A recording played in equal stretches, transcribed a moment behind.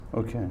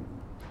Okay.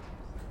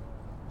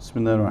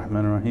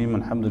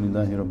 Bismillahir-Rahmanir-Rahim.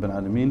 Alhamdulillahi Rabbil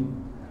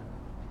Alameen.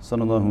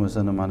 Sallallahu wa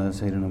sallam ala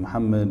Sayyidina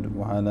Muhammad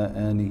wa ala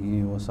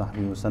alihi wa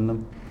sahbihi wa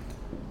sallam.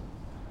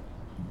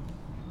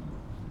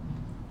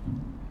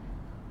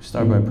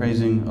 Start by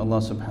praising Allah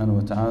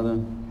subhanahu wa ta'ala,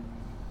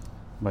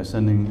 by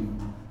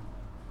sending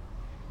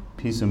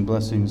peace and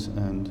blessings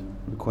and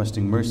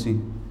requesting mercy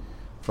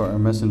for our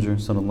messenger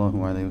sallallahu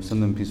alayhi wa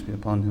sallam, peace be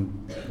upon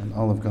him, and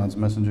all of God's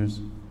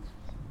messengers.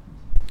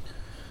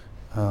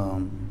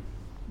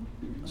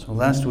 So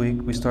last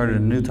week we started a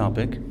new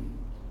topic, and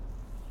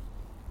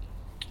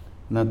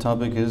that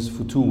topic is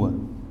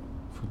Futuwwah.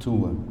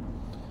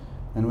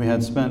 And we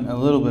had spent a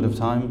little bit of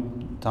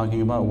time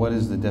talking about what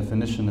is the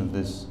definition of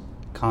this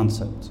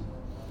concept.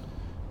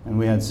 And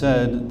we had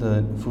said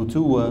that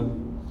Futuwwah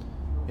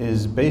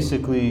is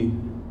basically,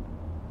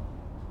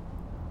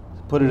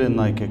 to put it in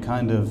like a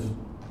kind of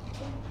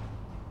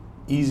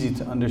easy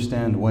to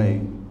understand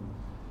way,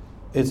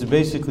 it's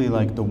basically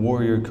like the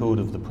warrior code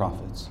of the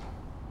prophets.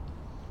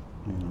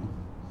 You know,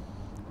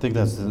 I think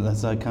that's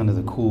like kind of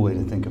the cool way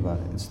to think about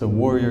it. It's the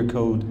warrior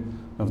code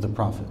of the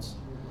prophets,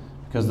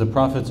 because the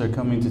prophets are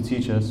coming to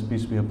teach us,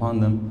 peace be upon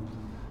them,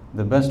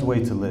 the best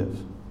way to live.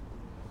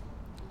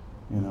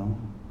 You know,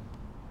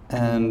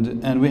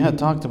 and we had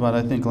talked about,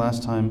 I think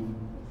last time,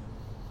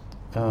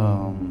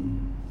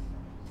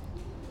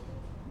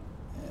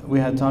 we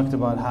had talked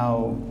about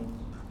how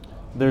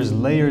there's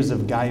layers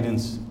of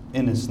guidance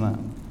in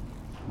Islam,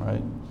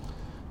 right?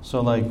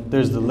 So like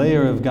there's the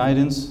layer of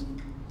guidance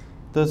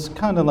that's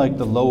kind of like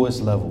the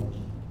lowest level.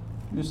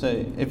 You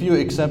say, if you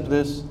accept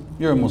this,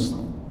 you're a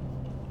Muslim.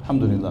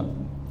 Alhamdulillah.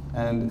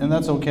 And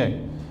that's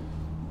okay.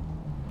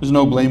 There's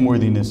no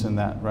blameworthiness in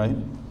that, right?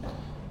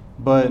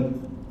 But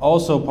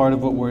also part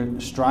of what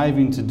we're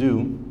striving to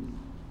do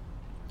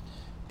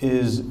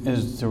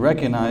is to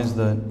recognize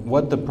that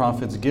what the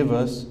prophets give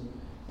us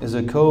is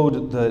a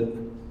code that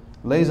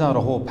lays out a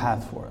whole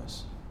path for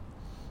us.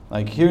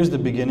 Like, here's the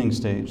beginning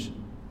stage,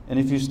 and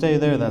if you stay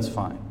there, that's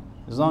fine.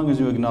 As long as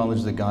you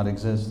acknowledge that God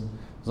exists,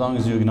 as long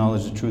as you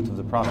acknowledge the truth of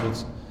the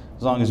prophets,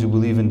 as long as you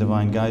believe in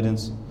divine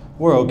guidance,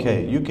 we're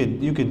okay. You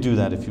could do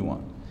that if you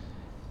want.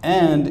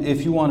 And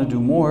if you want to do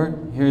more,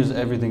 here's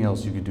everything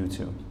else you could do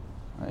too,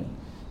 right?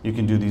 You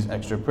can do these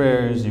extra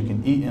prayers, you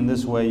can eat in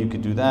this way, you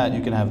could do that,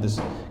 you can have this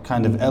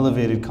kind of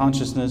elevated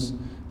consciousness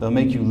that'll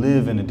make you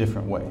live in a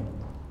different way.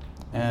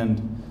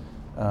 And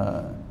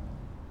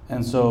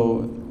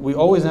so we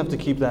always have to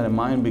keep that in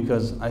mind,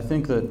 because I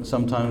think that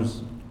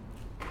sometimes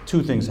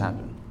two things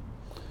happen.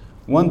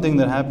 One thing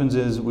that happens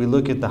is we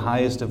look at the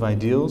highest of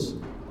ideals,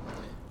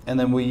 and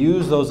then we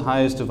use those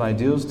highest of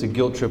ideals to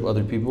guilt trip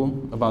other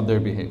people about their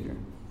behavior.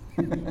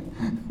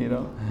 You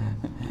know,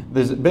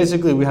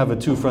 basically we have a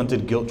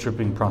two-fronted guilt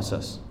tripping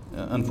process.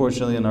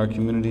 Unfortunately, in our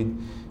community,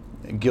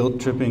 guilt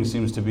tripping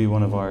seems to be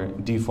one of our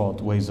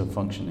default ways of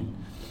functioning.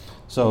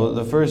 So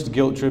the first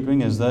guilt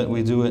tripping is that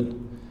we do it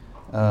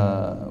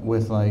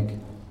with like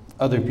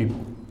other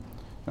people.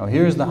 Now,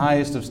 here's the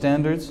highest of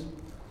standards,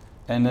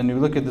 and then you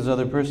look at this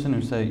other person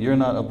and say, you're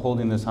not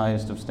upholding this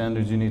highest of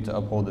standards, you need to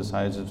uphold this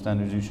highest of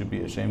standards, you should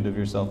be ashamed of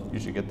yourself, you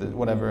should get the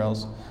whatever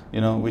else.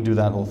 You know, we do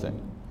that whole thing.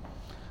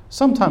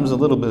 Sometimes a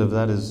little bit of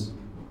that is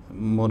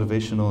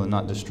motivational and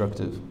not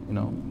destructive. You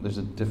know, there's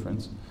a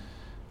difference.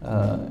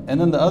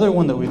 And then the other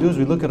one that we do is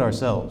we look at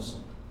ourselves.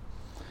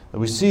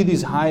 We see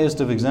these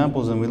highest of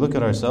examples and we look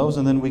at ourselves,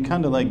 and then we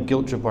kind of like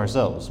guilt trip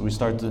ourselves. We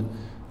start to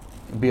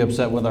be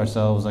upset with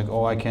ourselves, like,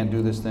 oh, I can't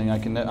do this thing, I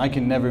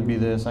can never be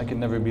this, I can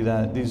never be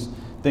that. These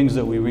things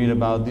that we read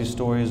about, these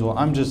stories, well,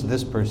 I'm just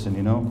this person,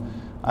 you know.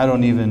 I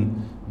don't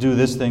even do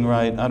this thing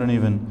right.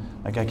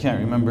 I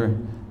can't remember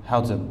how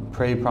to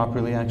pray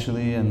properly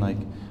actually, and like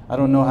I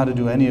don't know how to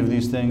do any of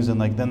these things, and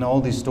like then all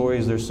these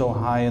stories, they're so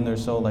high and they're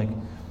so like,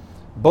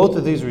 both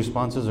of these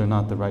responses are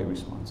not the right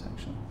response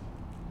actually.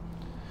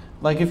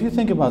 Like if you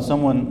think about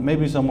someone,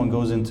 maybe someone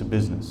goes into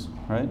business,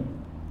 right?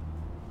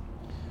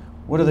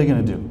 What are they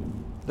going to do?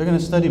 They're going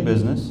to study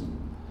business,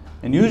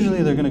 and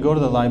usually they're going to go to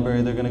the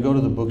library, they're going to go to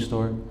the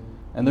bookstore,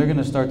 and they're going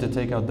to start to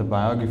take out the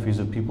biographies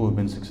of people who've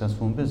been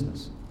successful in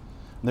business.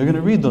 And they're going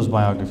to read those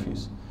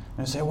biographies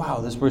and say, wow,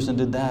 this person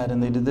did that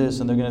and they did this,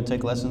 and they're going to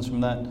take lessons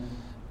from that.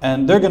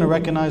 And they're going to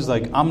recognize,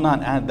 like, I'm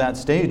not at that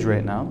stage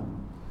right now,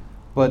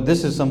 but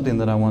this is something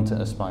that I want to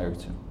aspire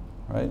to,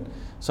 right?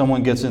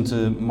 Someone gets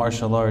into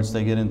martial arts,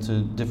 they get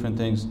into different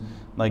things.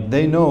 Like,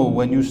 they know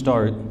when you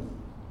start,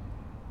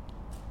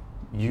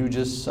 you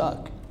just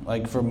suck.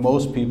 Like, for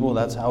most people,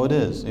 that's how it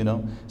is, you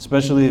know?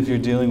 Especially if you're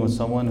dealing with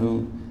someone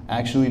who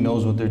actually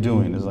knows what they're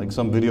doing. There's like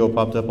some video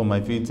popped up on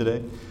my feed today.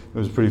 It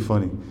was pretty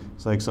funny.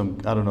 It's like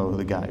I don't know who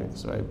the guy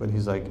is, right? But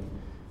he's like,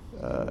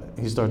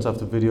 he starts off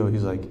the video,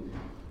 he's like,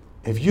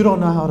 if you don't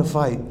know how to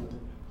fight,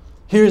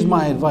 here's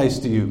my advice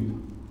to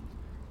you.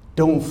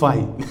 Don't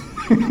fight.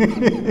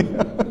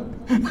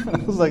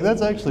 I was like,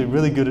 that's actually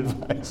really good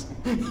advice.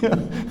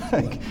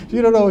 Like, if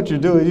you don't know what you're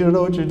doing, you don't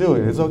know what you're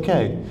doing. It's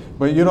okay.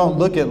 But you don't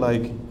look at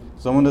like,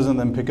 someone doesn't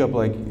then pick up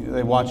like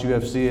they watch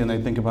UFC and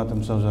they think about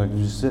themselves like,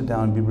 you sit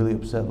down and be really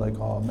upset, like,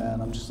 oh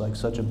man, I'm just like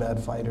such a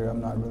bad fighter,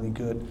 I'm not really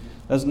good.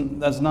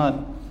 That's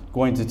not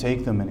going to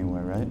take them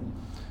anywhere, right?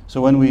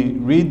 So when we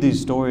read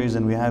these stories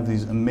and we have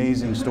these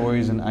amazing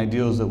stories and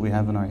ideals that we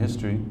have in our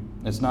history,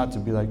 it's not to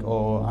be like,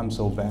 oh, I'm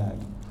so bad.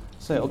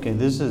 Say, okay,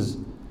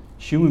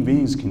 human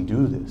beings can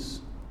do this.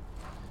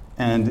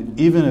 And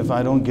even if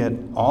I don't get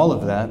all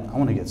of that, I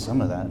want to get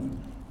some of that.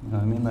 You know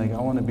what I mean? Like,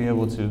 I want to be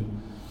able to.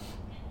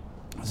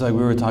 It's like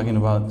we were talking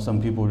about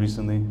some people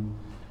recently,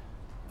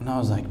 and I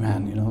was like,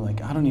 man, you know,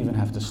 like, I don't even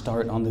have to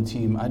start on the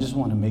team. I just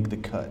want to make the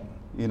cut,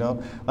 you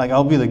know? Like,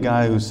 I'll be the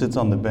guy who sits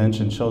on the bench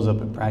and shows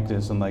up at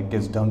practice and, like,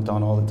 gets dunked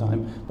on all the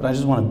time, but I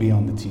just want to be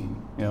on the team.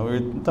 You know, we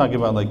were talking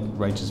about, like,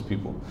 righteous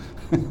people.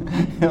 You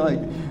know, like,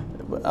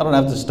 I don't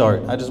have to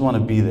start. I just want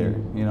to be there,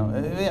 you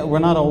know? We're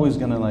not always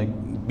going to,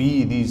 like,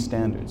 be these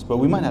standards, but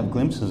we might have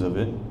glimpses of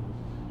it,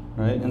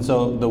 right? And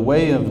so the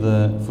way of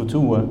the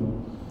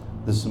Futuwwah,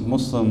 this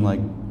Muslim, like,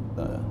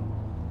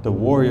 the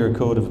warrior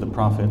code of the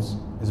prophets,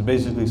 is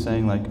basically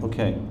saying, like,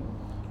 okay,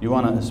 you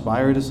want to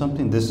aspire to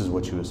something, this is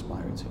what you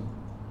aspire to.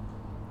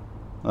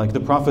 Like, the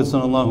Prophet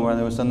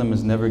ﷺ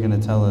is never going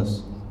to tell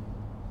us,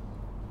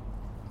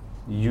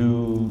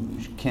 you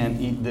can't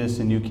eat this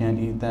and you can't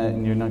eat that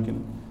and you're not going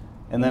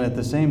to. And then at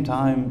the same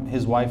time,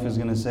 his wife is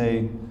going to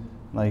say,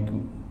 like,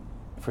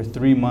 for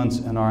 3 months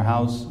in our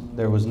house,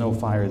 there was no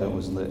fire that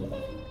was lit.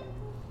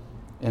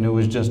 And it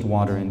was just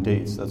water and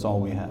dates, that's all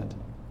we had.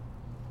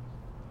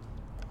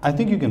 I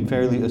think you can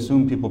fairly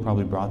assume people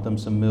probably brought them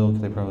some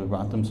milk, they probably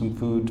brought them some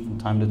food from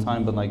time to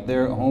time, but like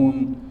their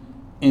own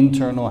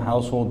internal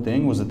household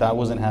thing was that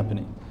wasn't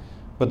happening.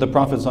 But the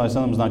Prophet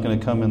ﷺ is not going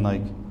to come and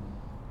like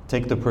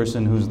take the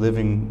person who's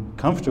living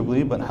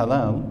comfortably but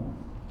halal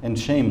and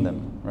shame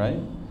them, right?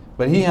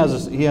 But he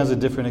has a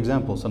different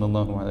example,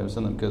 sallallahu alaihi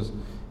wasallam, because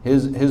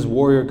his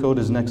warrior code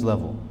is next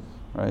level,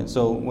 right?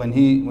 So when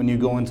you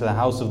go into the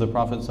house of the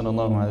Prophet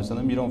sallallahu alaihi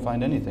wasallam, you don't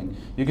find anything.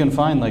 You can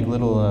find like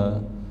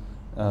little.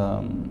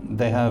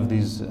 They have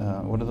these,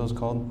 what are those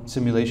called?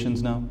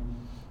 Simulations now.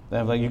 They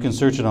have, like, you can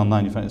search it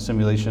online. You find a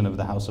simulation of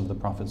the house of the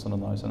Prophet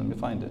sallallahu alaihi wasallam. You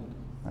find it,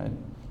 right?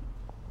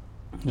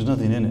 There's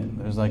nothing in it.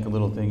 There's like a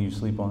little thing you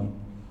sleep on.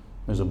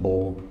 There's a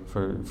bowl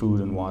for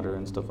food and water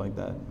and stuff like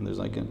that. And there's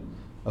like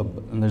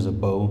and there's a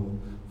bow,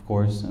 of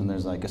course. And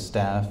there's like a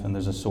staff and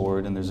there's a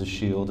sword and there's a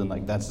shield and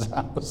like that's the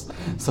house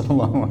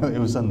sallallahu alaihi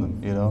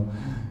wasallam. You know,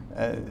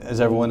 does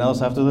everyone else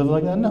have to live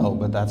like that? No,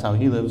 but that's how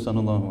he lives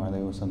sallallahu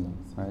alaihi wasallam,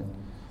 right?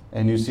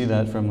 And you see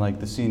that from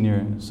like the senior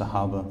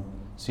Sahaba,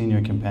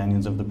 senior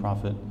companions of the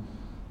Prophet.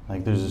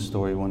 Like there's a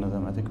story, one of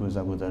them, I think it was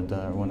Abu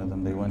Darda or one of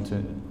them, they went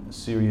to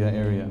Syria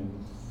area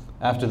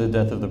after the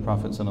death of the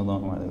Prophet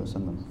sallallahu alaihi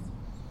wasallam.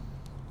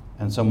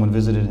 And someone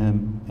visited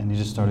him and he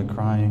just started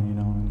crying, you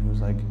know, and he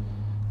was like,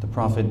 the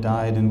Prophet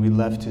died and we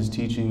left his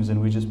teachings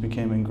and we just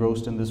became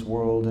engrossed in this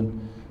world.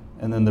 And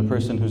then the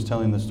person who's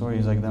telling the story,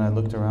 he's like, then I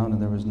looked around and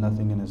there was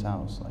nothing in his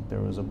house. Like there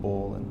was a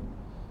bowl and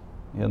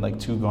he had like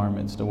 2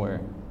 garments to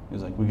wear.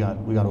 He's like, we got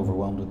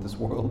overwhelmed with this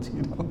world,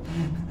 you know.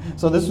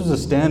 So this was a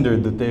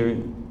standard that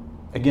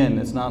again,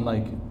 it's not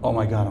like, oh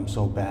my God, I'm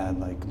so bad.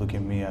 Like, look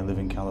at me, I live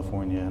in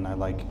California and I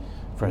like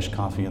fresh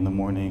coffee in the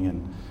morning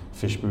and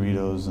fish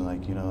burritos and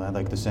like, you know, I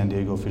like the San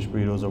Diego fish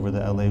burritos over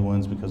the LA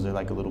ones because they're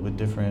like a little bit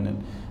different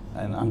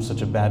and I'm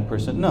such a bad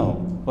person. No,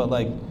 but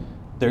like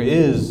there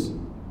is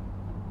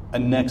a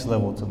next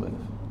level to live.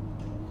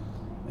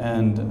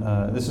 And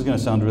this is going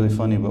to sound really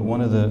funny, but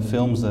one of the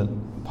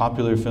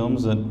popular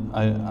films that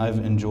I've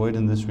enjoyed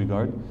in this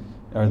regard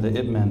are the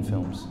Ip Man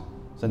films.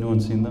 Has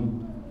anyone seen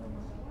them?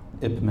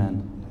 Ip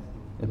Man,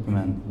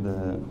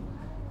 the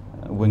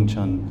Wing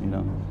Chun, you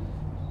know.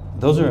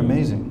 Those are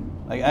amazing.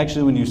 Like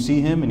actually when you see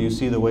him and you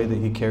see the way that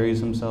he carries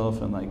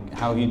himself and like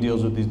how he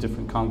deals with these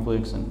different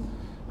conflicts and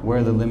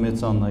where the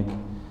limits on like,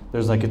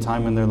 there's like a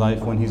time in their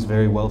life when he's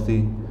very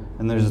wealthy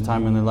and there's a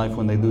time in their life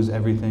when they lose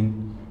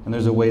everything and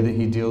there's a way that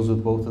he deals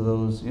with both of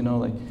those, you know,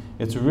 like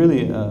it's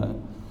really,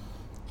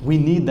 we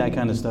need that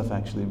kind of stuff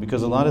actually,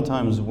 because a lot of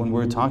times when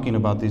we're talking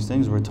about these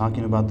things, we're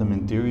talking about them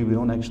in theory, we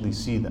don't actually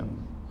see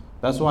them.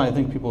 That's why I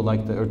think people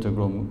like the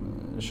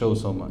Ertugrul show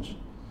so much.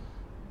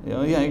 You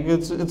know, yeah,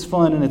 it's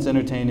fun and it's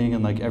entertaining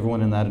and like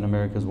everyone in Latin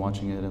America is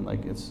watching it and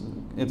like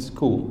it's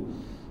cool.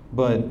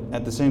 But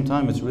at the same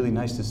time, it's really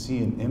nice to see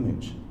an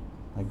image.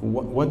 Like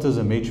what does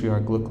a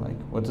matriarch look like?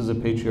 What does a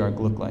patriarch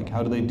look like?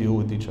 How do they deal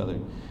with each other?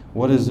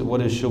 What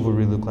does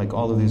chivalry look like?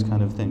 All of these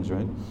kind of things,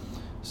 right?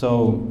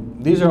 So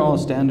these are all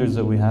standards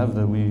that we have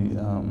that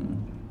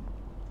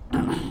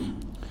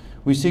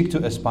we seek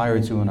to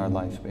aspire to in our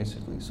life,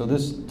 basically. So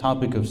this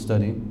topic of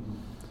study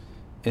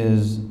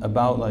is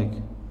about like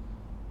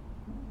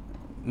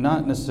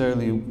not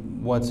necessarily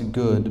what's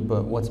good,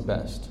 but what's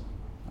best.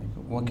 Like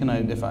what can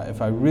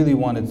if I really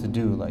wanted to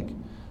do like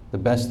the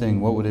best thing,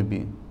 what would it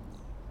be?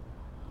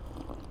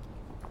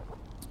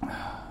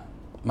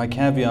 My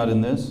caveat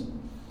in this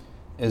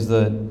is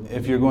that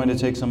if you're going to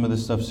take some of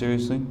this stuff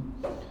seriously,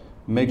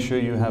 make sure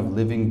you have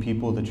living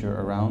people that you're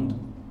around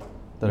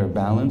that are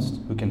balanced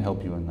who can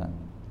help you in that.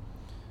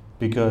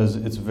 because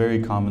it's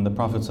very common. The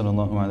Prophet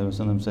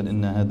ﷺ said,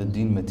 "Inna hadha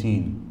deen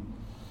mateen."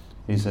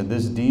 He said,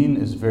 this deen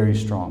is very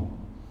strong.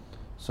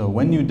 So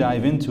when you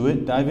dive into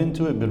it bil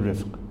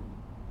rifq.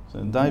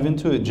 So dive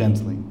into it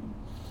gently.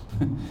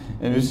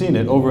 And you've seen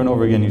it over and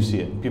over again. You see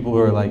it. People who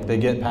are like, they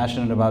get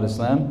passionate about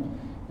Islam,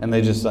 and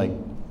they just like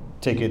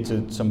take it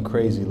to some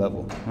crazy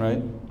level,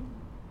 right?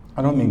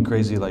 I don't mean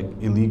crazy like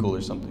illegal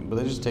or something, but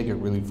they just take it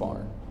really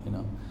far, you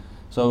know.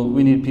 So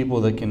we need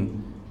people that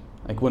can,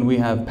 like when we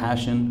have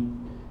passion,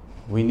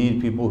 we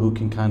need people who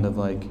can kind of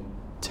like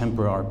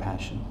temper our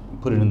passion,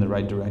 put it in the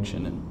right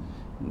direction, and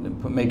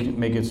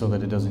make it so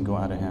that it doesn't go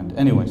out of hand.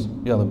 Anyways,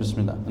 yalla,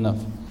 bismillah, enough.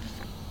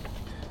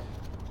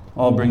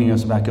 All bringing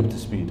us back up to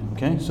speed,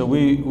 okay? So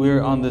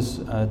we're on this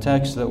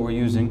text that we're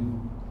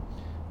using,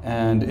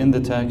 and in the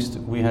text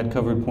we had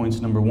covered points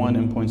number 1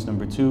 and points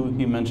number 2.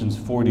 He mentions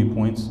 40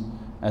 points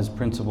as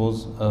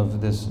principles of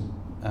this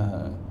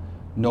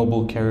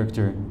noble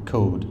character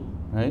code,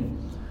 right?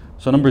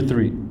 So number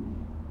 3.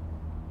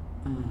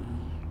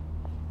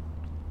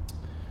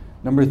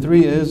 Number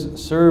 3 is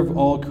serve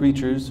all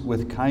creatures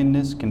with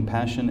kindness,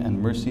 compassion,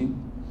 and mercy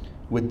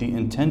with the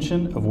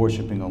intention of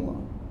worshipping Allah.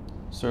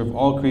 Serve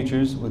all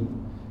creatures with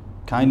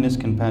kindness,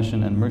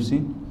 compassion, and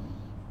mercy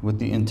with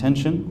the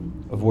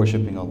intention of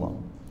worshipping Allah.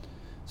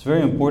 It's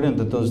very important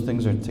that those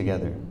things are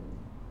together.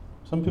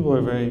 Some people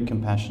are very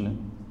compassionate,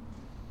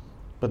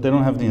 but they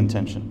don't have the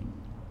intention.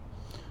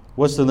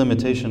 What's the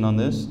limitation on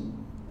this?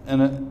 In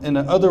an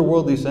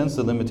otherworldly sense,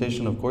 the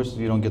limitation, of course,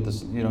 you don't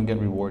get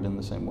reward in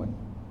the same way.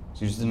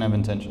 So you just didn't have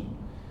intention.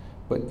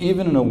 But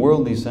even in a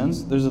worldly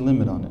sense, there's a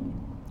limit on it,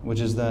 which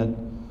is that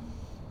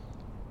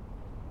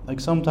like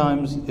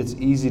sometimes it's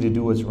easy to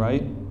do what's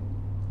right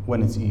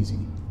when it's easy.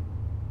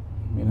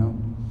 You know?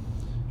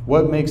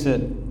 What makes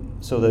it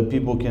so that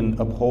people can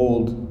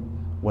uphold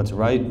what's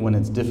right when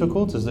it's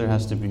difficult is there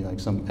has to be like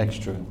some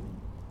extra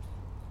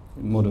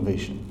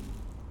motivation,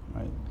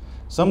 right?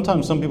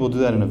 Sometimes some people do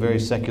that in a very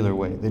secular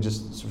way. They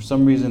just, for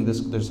some reason,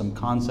 there's some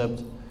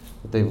concept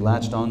that they've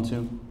latched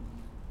onto,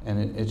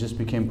 and it just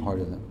became part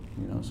of them.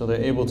 You know, so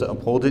they're able to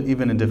uphold it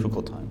even in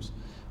difficult times.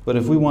 But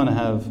if we want to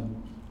have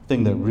a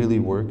thing that really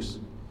works,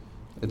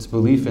 it's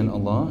belief in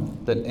Allah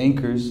that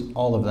anchors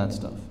all of that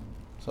stuff.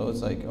 So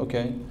it's like,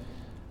 okay,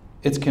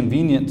 it's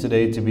convenient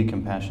today to be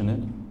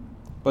compassionate,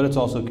 but it's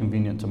also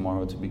convenient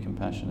tomorrow to be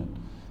compassionate.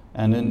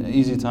 And in an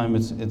easy time,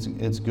 it's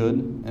good,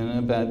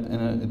 and in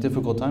a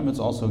difficult time, it's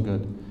also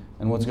good.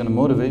 And what's going to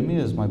motivate me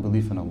is my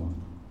belief in Allah.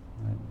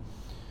 Right?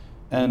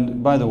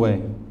 And by the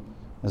way,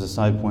 as a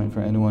side point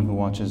for anyone who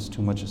watches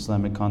too much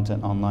Islamic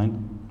content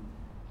online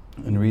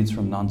and reads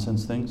from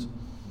nonsense things,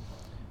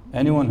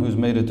 anyone who's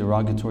made a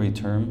derogatory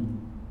term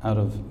out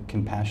of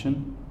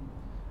compassion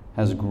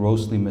has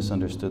grossly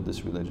misunderstood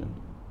this religion.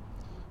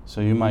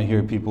 So you might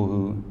hear people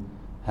who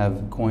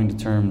have coined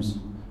terms,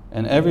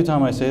 and every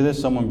time I say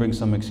this, someone brings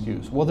some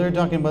excuse. Well, they're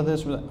talking about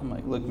this. I'm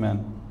like, look,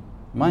 man,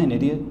 am I an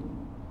idiot?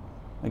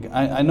 Like,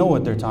 I know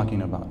what they're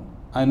talking about.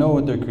 I know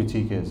what their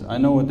critique is. I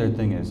know what their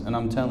thing is. And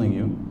I'm telling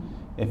you,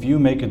 if you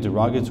make a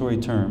derogatory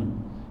term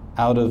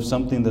out of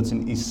something that's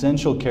an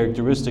essential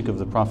characteristic of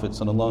the Prophet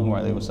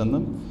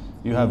ﷺ,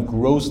 you have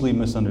grossly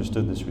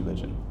misunderstood this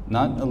religion.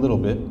 Not a little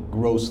bit,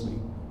 grossly.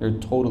 You're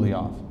totally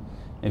off.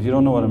 If you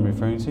don't know what I'm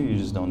referring to, you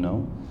just don't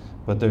know.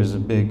 But there's a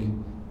big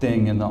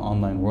thing in the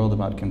online world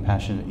about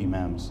compassionate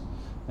imams,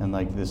 and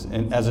like this,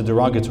 and as a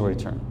derogatory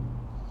term.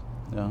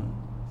 You know?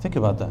 Think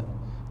about that.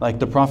 Like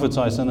the Prophet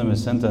ﷺ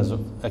is sent as a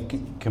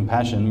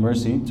compassion,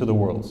 mercy to the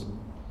worlds.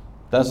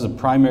 That's the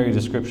primary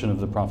description of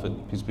the Prophet,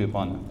 peace be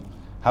upon him.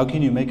 How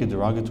can you make a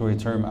derogatory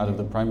term out of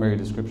the primary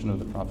description of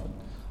the Prophet?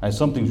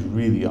 Something's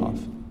really off.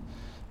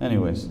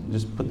 Anyways,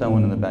 just put that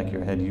one in the back of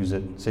your head, use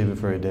it, save it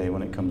for a day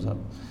when it comes up,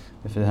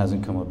 if it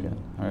hasn't come up yet.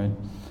 All right.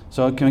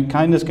 So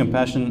kindness,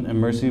 compassion, and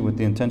mercy with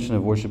the intention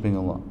of worshipping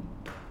Allah.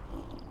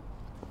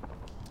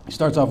 He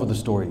starts off with a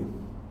story.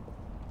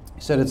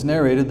 He said it's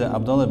narrated that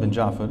Abdullah bin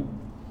Ja'far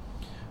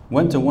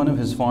went to one of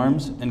his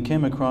farms and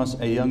came across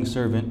a young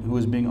servant who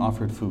was being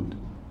offered food.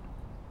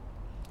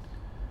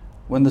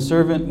 When the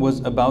servant was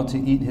about to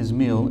eat his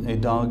meal, a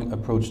dog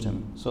approached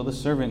him. So the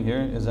servant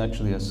here is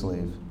actually a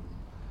slave.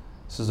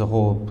 This is a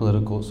whole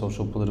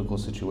social political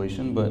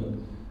situation, but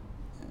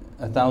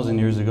 1,000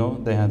 years ago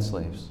they had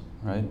slaves,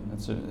 right?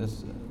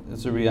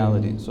 It's a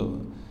reality.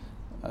 So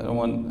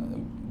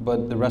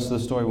but the rest of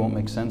the story won't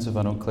make sense if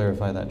I don't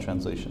clarify that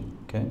translation.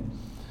 Okay.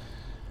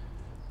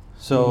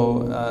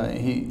 So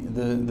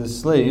the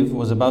slave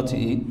was about to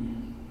eat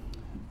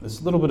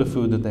this little bit of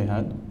food that they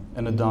had,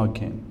 and a dog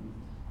came.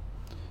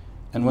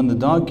 And when the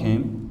dog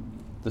came,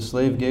 the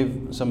slave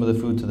gave some of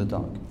the food to the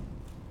dog.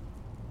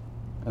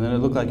 And then it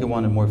looked like it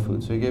wanted more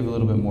food, so he gave a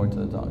little bit more to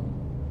the dog.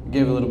 He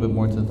gave a little bit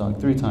more to the dog.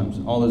 3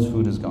 times, all his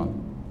food is gone.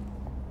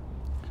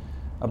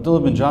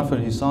 Abdullah bin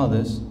Ja'far, he saw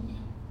this,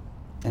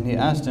 and he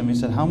asked him, he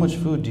said, how much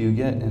food do you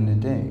get in a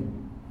day?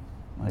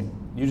 Like,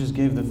 you just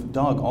gave the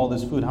dog all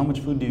this food, how much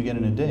food do you get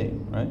in a day,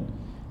 right?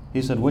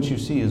 He said, what you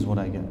see is what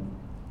I get.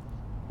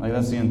 Like,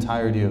 that's the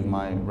entirety of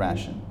my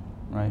ration,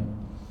 right?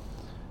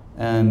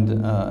 And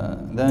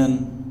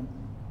then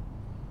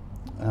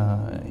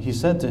he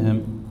said to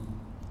him,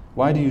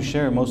 "Why do you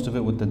share most of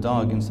it with the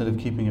dog instead of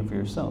keeping it for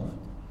yourself?"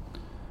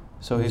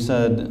 So he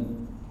said,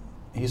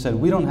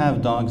 "We don't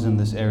have dogs in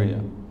this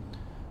area.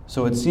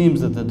 So it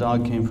seems that the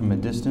dog came from a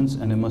distance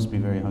and it must be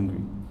very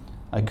hungry.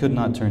 I could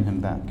not turn him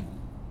back."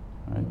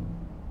 Right?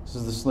 This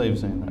is the slave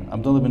saying that.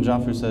 Abdullah bin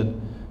Ja'far said,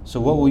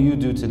 "So what will you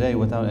do today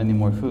without any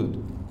more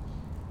food?"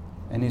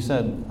 And he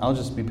said, "I'll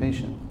just be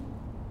patient."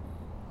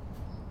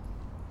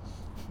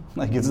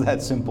 Like, it's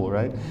that simple,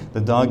 right?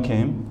 The dog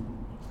came.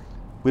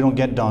 We don't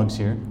get dogs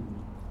here.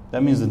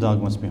 That means the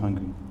dog must be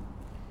hungry.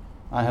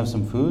 I have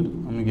some food.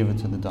 I'm going to give it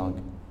to the dog.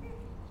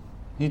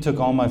 He took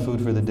all my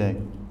food for the day.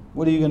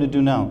 What are you going to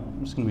do now?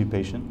 I'm just going to be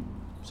patient.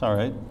 It's all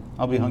right.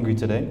 I'll be hungry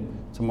today.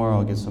 Tomorrow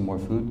I'll get some more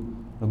food.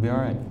 It'll be all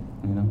right,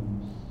 you know.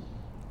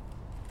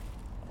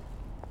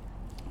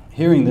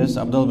 Hearing this,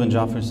 Abdullah bin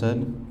Ja'far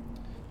said,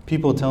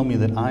 "People tell me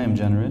that I am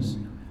generous.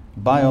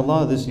 By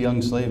Allah, this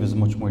young slave is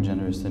much more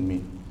generous than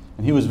me."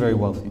 And he was very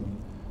wealthy.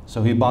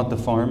 So he bought the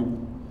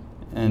farm,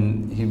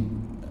 and he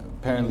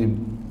apparently,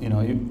 you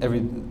know,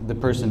 the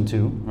person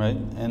too, right?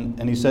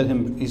 And he set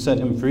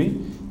him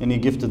free, and he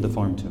gifted the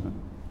farm to him.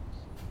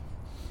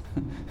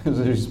 It was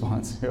a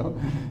response, you know.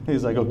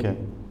 He's like, okay.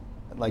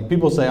 Like,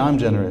 people say I'm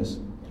generous.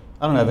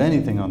 I don't have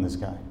anything on this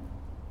guy.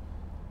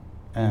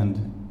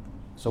 And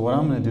so what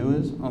I'm going to do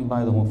is, I'm going to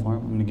buy the whole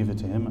farm. I'm going to give it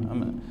to him. And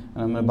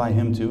I'm going to buy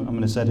him too. I'm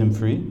going to set him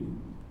free,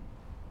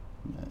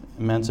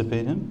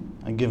 emancipate him,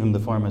 and give him the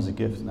farm as a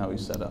gift. Now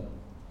he's set up.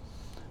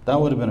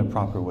 That would have been a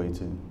proper way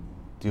to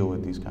deal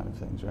with these kind of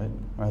things, right?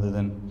 Rather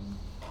than,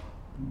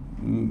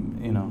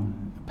 you know,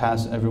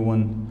 pass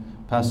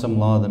some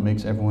law that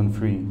makes everyone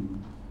free,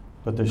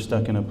 but they're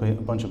stuck in a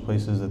bunch of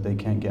places that they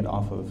can't get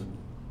off of.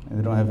 And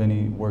they don't have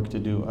any work to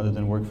do other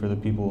than work for the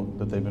people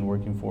that they've been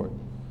working for.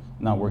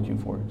 Not working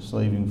for,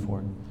 slaving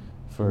for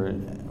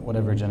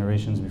whatever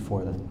generations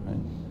before that, right?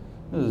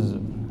 This is,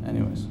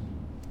 anyways,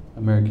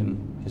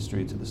 American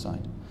history to the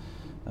side.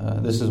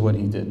 This is what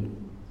he did.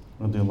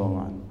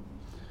 Radiallahu anhu.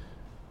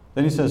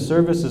 Then he says,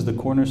 service is the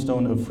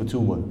cornerstone of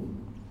Futuwwah,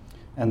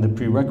 and the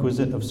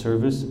prerequisite of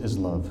service is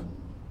love.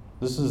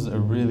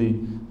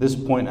 This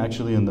point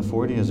actually in the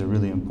 40 is a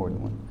really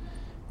important one.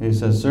 He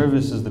says,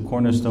 service is the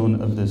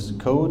cornerstone of this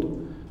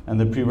code, and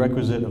the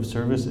prerequisite of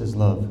service is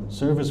love.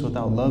 Service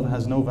without love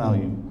has no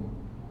value.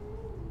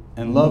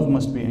 And love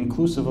must be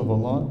inclusive of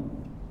Allah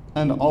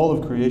and all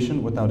of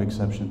creation without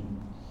exception.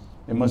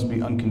 It must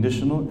be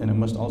unconditional, and it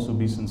must also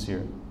be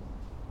sincere.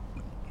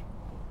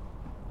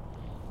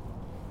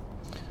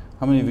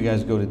 How many of you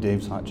guys go to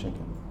Dave's Hot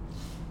Chicken?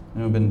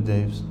 Anyone been to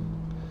Dave's?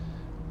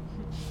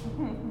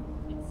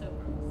 It's so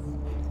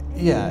gross.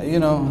 Yeah, you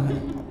know,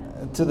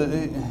 to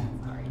the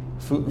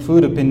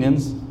food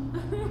opinions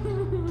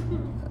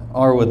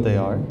are what they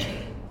are.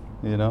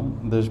 You know,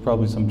 there's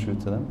probably some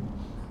truth to them.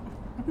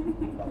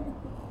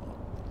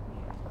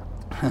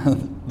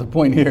 The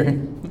point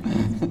here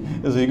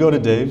is you go to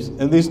Dave's,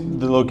 at least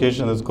the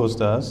location that's close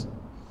to us,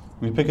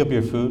 you pick up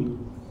your food,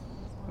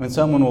 and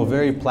someone will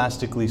very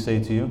plastically say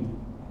to you,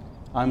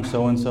 "I'm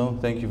so-and-so,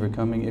 thank you for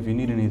coming. If you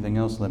need anything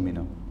else, let me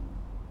know."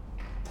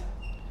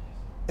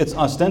 It's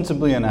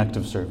ostensibly an act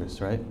of service,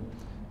 right?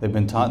 They've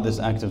been taught this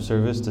act of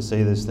service to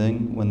say this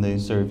thing when they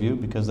serve you,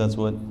 because that's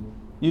what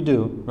you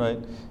do, right?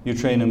 You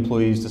train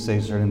employees to say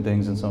certain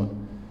things and so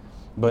on.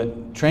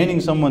 But training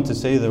someone to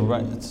say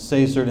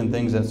certain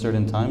things at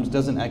certain times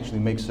doesn't actually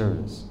make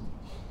service.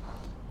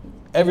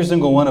 Every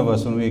single one of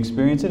us, when we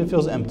experience it, it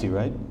feels empty,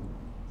 right?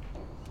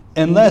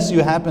 Unless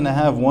you happen to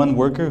have one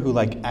worker who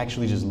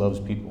actually just loves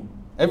people.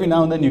 Every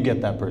now and then you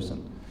get that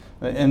person.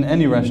 In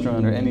any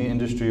restaurant or any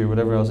industry or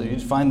whatever else, you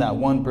just find that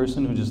one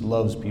person who just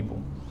loves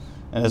people.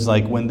 And it's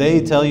like when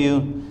they tell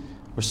you,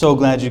 "We're so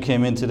glad you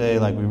came in today,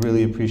 we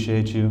really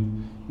appreciate you."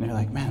 And you're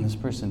like, "Man, this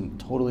person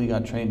totally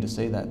got trained to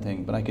say that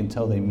thing, but I can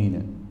tell they mean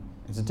it."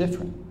 It's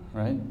different,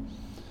 right?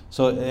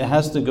 So it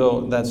has to go,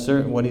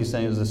 what he's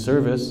saying is the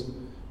service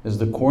is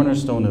the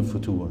cornerstone of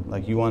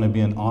Futuwwah. You want to be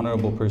an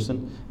honorable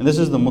person. And this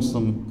is the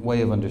Muslim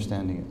way of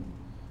understanding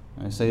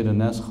it. I say to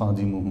Nas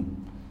khadimuhum,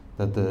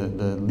 that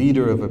the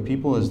leader of a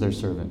people is their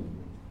servant.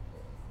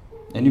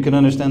 And you can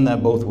understand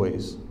that both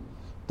ways.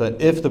 That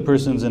if the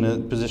person's in a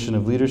position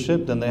of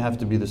leadership, then they have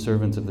to be the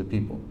servant of the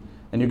people.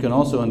 And you can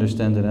also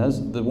understand it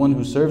as the one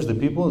who serves the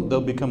people, they'll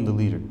become the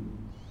leader.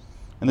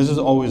 And this is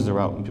always the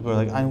route. When people are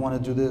like, "I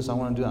want to do this, I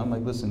want to do that," I'm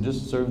like, listen,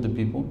 just serve the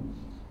people.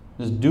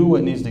 Just do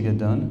what needs to get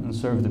done and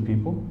serve the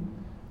people.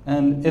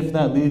 And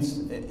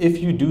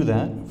if you do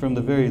that from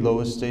the very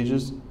lowest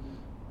stages,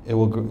 it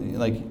will,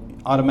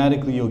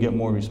 automatically you'll get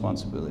more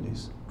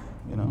responsibilities.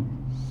 You know?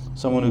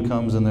 Someone who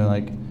comes and they're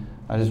like,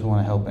 "I just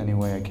want to help any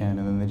way I can,"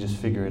 and then they just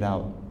figure it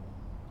out.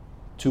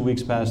 2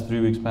 weeks pass, 3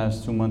 weeks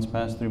pass, 2 months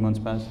pass, 3 months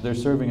pass. They're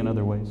serving in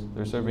other ways.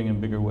 They're serving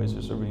in bigger ways.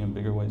 They're serving in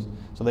bigger ways.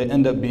 So they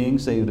end up being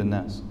Sayyid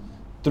al-Nas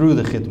through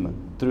the khidmah.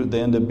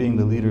 They end up being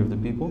the leader of the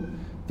people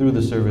through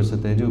the service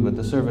that they do. But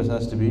the service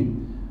has to be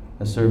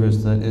a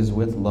service that is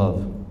with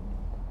love.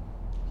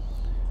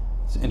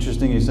 It's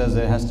interesting, he says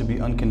that it has to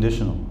be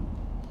unconditional.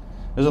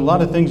 There's a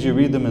lot of things you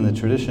read them in the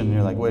tradition and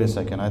you're like, wait a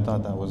second, I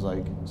thought that was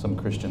like some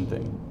Christian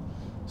thing.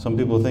 Some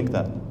people think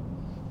that.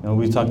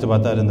 We talked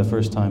about that in the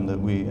first time that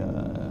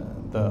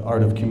the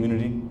art of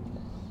community.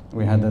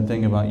 We had that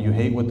thing about you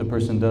hate what the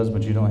person does,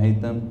 but you don't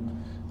hate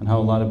them. And how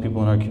a lot of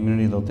people in our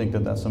community, they'll think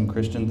that that's some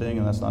Christian thing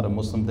and that's not a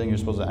Muslim thing. You're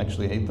supposed to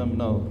actually hate them.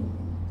 No,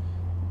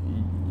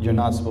 you're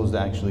not supposed to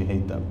actually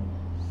hate them.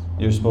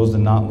 You're supposed to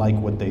not like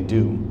what they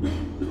do.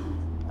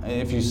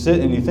 If you sit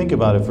and you think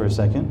about it for a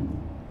second,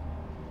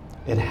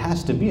 it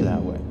has to be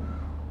that way.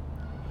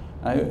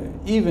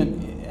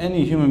 Even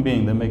any human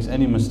being that makes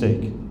any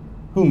mistake,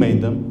 who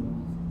made them?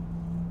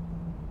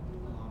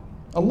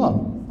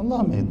 Allah.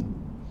 Allah made them.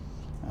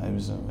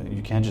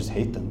 You can't just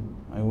hate them.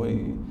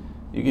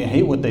 You can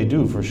hate what they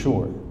do for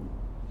sure.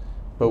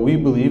 But we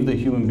believe that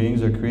human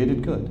beings are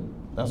created good.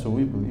 That's what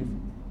we believe.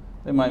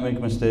 They might make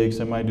mistakes,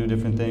 they might do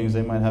different things,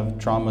 they might have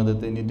trauma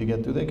that they need to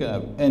get through. They could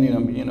have any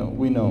number,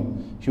 we know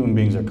human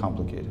beings are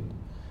complicated.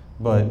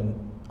 But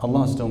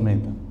Allah still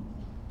made them.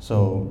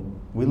 So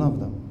we love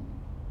them.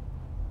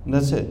 And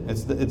that's it.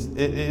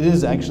 It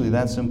is actually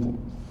that simple.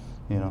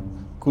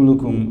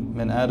 Kullukum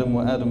min Adam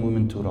wa Adamu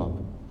min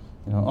turab.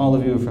 All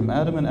of you are from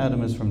Adam and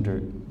Adam is from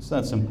dirt. It's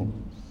that simple.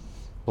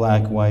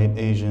 Black, white,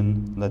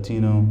 Asian,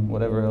 Latino,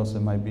 whatever else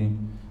it might be.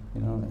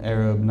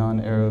 Arab,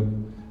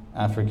 non-Arab,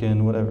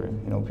 African, whatever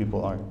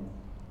people are.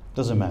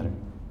 Doesn't matter.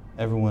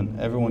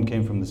 Everyone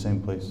came from the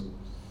same place.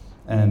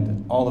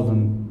 And all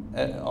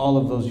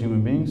of those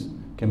human beings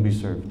can be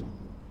served.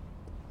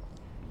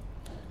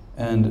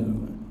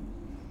 And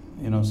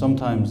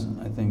sometimes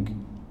I think,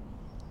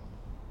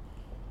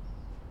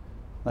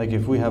 like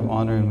if we have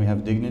honor and we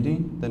have dignity,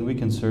 then we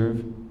can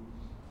serve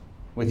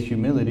with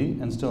humility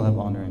and still have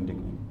honor and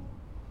dignity.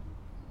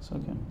 It's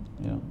okay,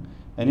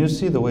 And you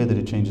see the way that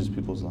it changes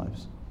people's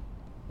lives.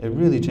 It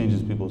really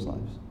changes people's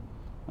lives.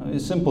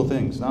 It's simple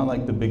things, not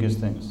like the biggest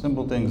things.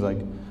 Simple things like,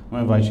 I'm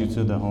going to invite you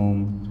to the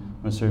home,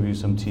 I'm going to serve you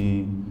some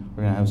tea,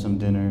 we're going to have some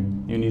dinner,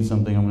 you need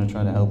something, I'm going to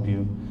try to help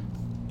you.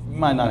 You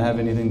might not have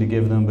anything to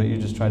give them, but you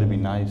just try to be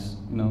nice,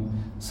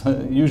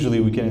 So usually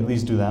we can at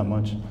least do that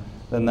much.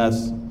 Then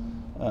that's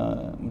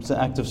it's an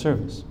act of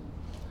service.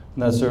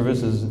 And that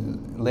service is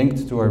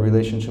linked to our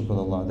relationship with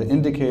Allah. The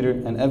indicator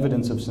and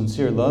evidence of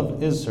sincere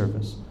love is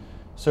service.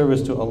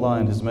 Service to Allah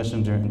and His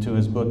Messenger and to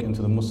His book and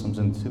to the Muslims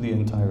and to the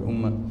entire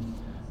Ummah.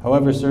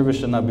 However, service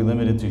should not be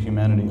limited to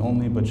humanity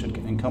only, but should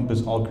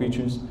encompass all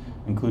creatures,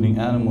 including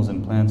animals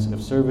and plants.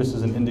 If service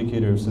is an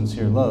indicator of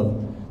sincere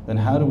love, then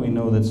how do we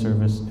know that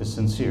service is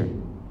sincere?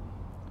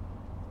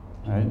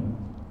 Right?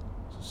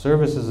 So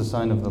service is a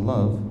sign of the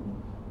love,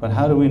 but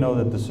how do we know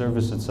that the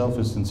service itself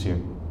is sincere?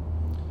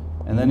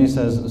 And then he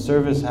says,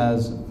 service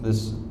has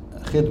this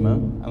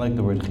khidmah. I like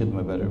the word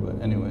khidmah better,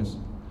 but anyways.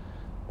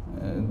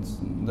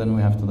 Then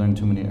we have to learn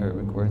too many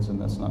Arabic words, and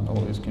that's not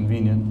always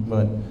convenient.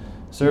 But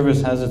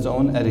service has its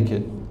own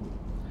etiquette.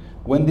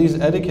 When these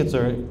etiquettes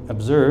are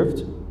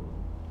observed,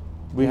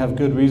 we have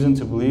good reason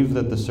to believe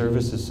that the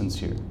service is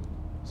sincere.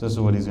 So this is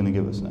what he's going to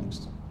give us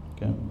next.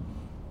 Okay.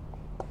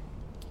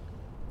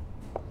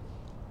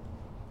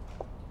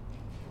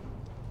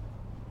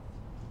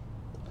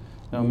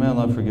 Now, may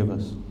Allah forgive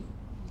us.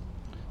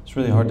 It's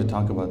really hard to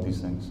talk about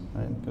these things,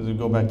 right? Because we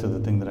go back to the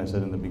thing that I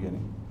said in the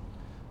beginning.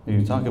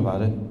 You talk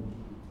about it,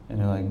 and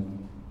you're like,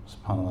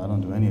 SubhanAllah, I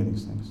don't do any of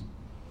these things.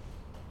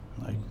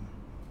 Like,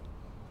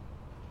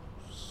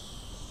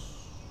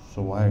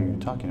 so why are you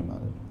talking about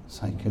it?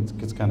 It's like, it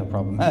gets kind of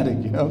problematic,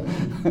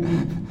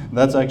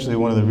 That's actually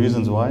one of the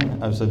reasons why,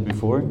 I've said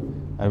before,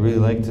 I really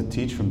like to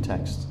teach from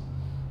text.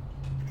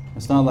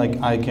 It's not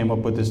like I came up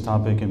with this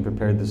topic and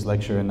prepared this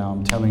lecture and now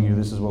I'm telling you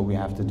this is what we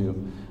have to do.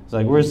 It's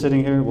like we're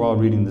sitting here, we're all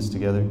reading this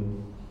together.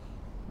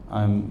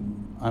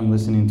 I'm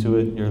listening to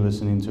it, you're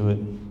listening to it.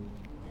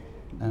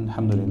 And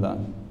alhamdulillah,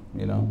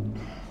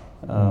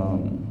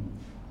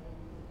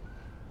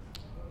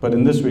 But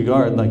in this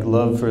regard, like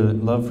love for the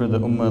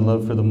ummah,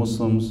 love for the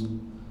Muslims,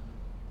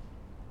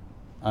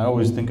 I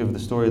always think of the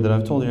story that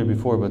I've told here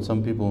before, but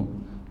some people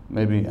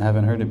maybe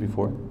haven't heard it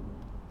before.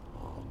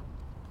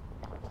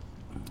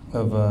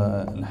 Of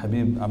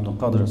Al-Habib Abdul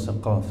Qadir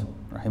al-Saqqaf,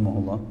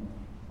 rahimahullah,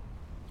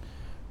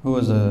 who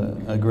was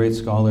a great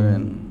scholar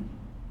and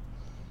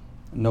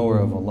knower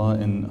of Allah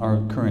in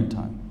our current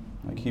time.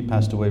 Like he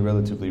passed away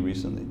relatively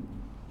recently.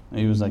 And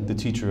he was like the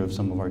teacher of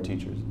some of our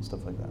teachers and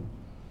stuff like that.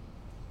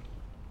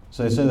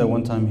 So they say that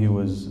one time he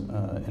was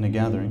in a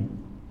gathering,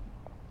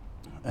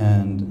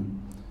 and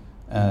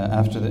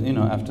after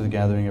the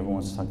gathering, everyone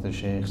wants to talk to the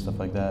sheikh, stuff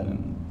like that,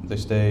 and they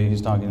stay.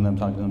 He's talking to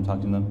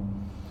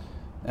them,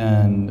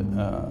 and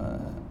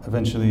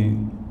eventually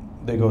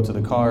they go to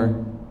the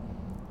car,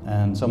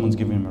 and someone's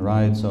giving him a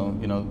ride. So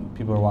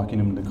people are walking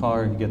him in the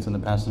car. He gets in the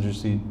passenger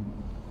seat.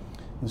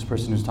 This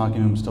person who's talking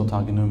to him is still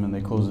talking to him, and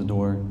they close the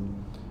door,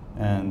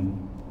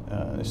 and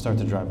they start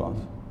to drive off.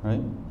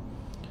 Right.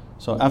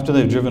 So after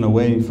they've driven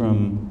away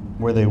from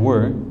where they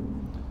were,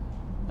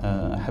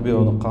 Habib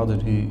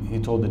al-Qadir, he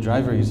told the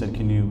driver, he said,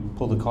 "Can you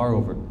pull the car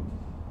over?"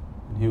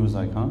 And he was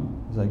like, "Huh?"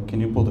 He's like,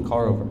 "Can you pull the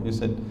car over?" He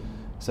said,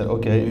 said,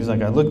 okay. And he's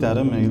like, I looked at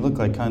him and he looked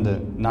like kind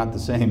of not the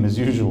same as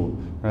usual,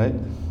 right?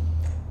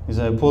 He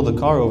said, I pulled the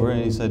car over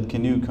and he said,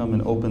 can you come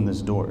and open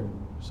this door?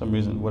 For some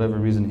reason, whatever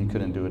reason, he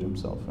couldn't do it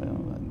himself.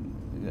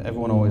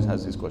 Everyone always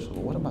has these questions.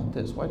 Well, what about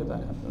this? Why did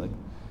that happen? Like,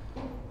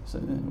 so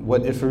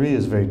what ifri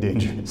is very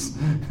dangerous.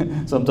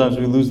 Sometimes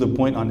we lose the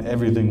point on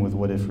everything with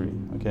what ifri,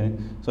 okay?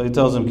 So he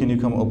tells him, can you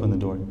come open the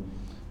door?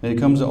 And he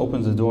comes and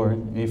opens the door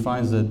and he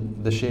finds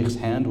that the sheikh's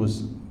hand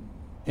was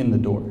in the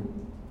door.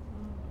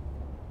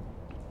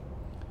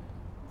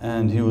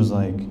 And he was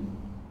like,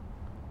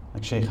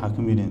 Sheikh, how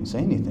come you didn't say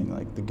anything?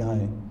 Like the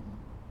guy,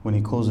 when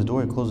he closed the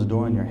door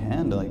on your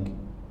hand. Like,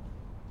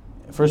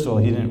 first of all,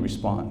 he didn't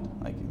respond.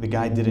 Like the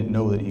guy didn't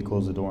know that he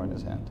closed the door on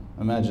his hand.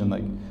 Imagine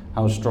like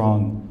how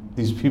strong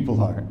these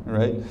people are,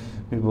 right?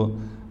 People.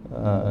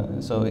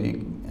 So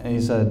he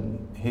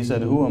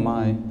said, who am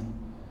I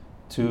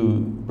to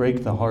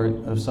break the heart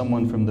of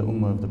someone from the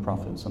ummah of the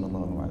Prophet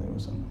sallallahu alaihi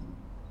wasallam?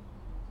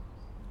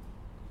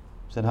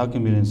 He said, how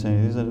come you didn't say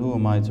anything? He said, who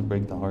am I to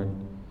break the heart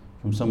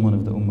from someone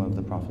of the ummah of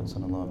the Prophet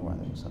sallallahu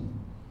alaihi wasallam?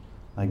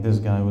 Like this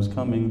guy was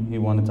coming, he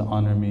wanted to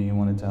honor me, he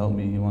wanted to help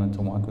me, he wanted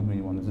to walk with me,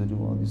 he wanted to do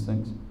all these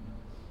things.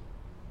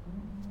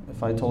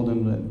 If I told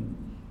him that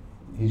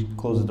he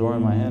closed the door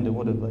in my hand, it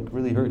would have like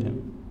really hurt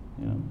him,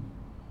 you know.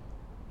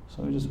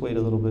 So we just wait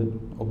a little bit,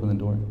 open the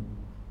door.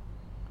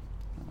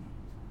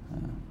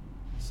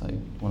 It's like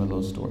one of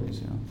those stories,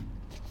 you know.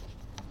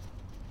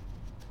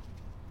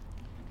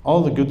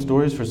 All the good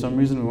stories, for some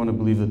reason, we want to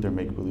believe that they're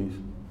make-believe.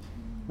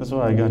 That's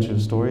why I got you a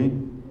story.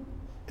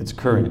 It's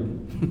current.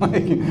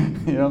 Like,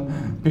 you know,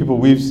 people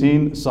we've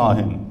seen saw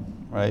him,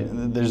 right?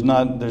 There's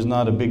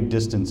not a big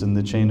distance in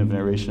the chain of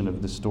narration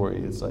of the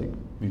story. It's like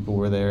people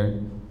were there,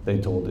 they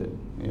told it,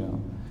 you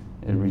know,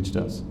 it reached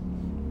us.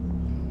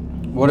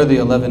 What are the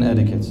 11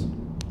 etiquettes?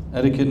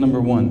 Etiquette number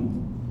 1,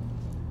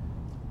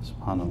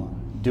 subhanAllah,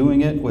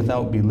 doing it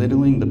without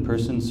belittling the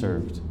person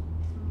served.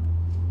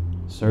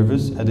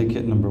 Service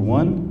etiquette number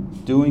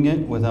 1, doing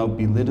it without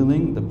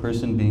belittling the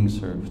person being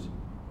served.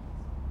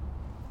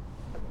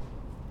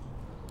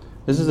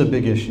 This is a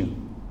big issue,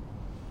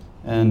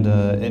 and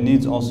it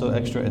needs also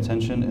extra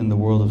attention in the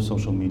world of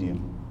social media.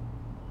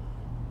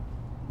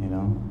 You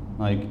know,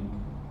 like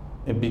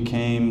it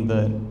became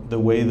that the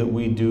way that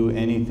we do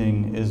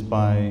anything is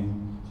by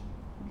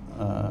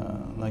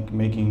like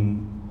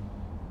making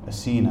a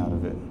scene out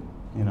of it.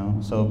 You know,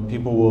 so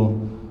people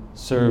will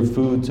serve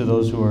food to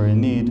those who are in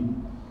need,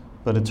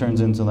 but it turns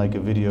into like a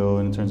video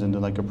and it turns into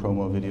like a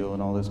promo video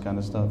and all this kind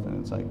of stuff,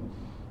 and it's like,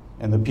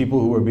 and the people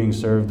who are being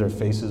served, their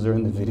faces are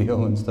in the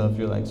video and stuff.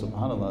 You're like,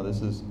 subhanAllah,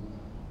 this is,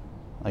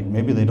 like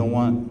maybe they don't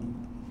want,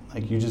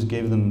 like you just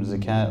gave them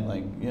zakat,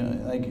 like, you know,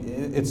 like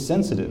it's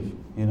sensitive,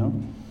 you know?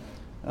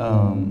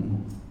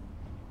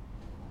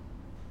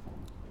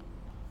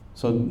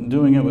 So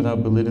doing it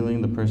without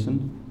belittling the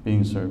person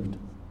being served.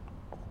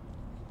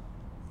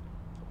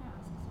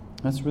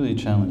 That's really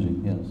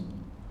challenging, yes.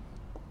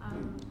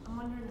 I'm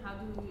wondering how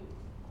do,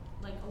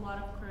 like a lot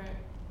of current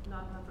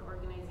nonprofit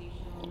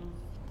organizations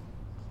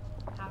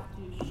have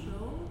to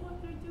show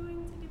what they're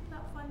doing to get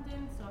that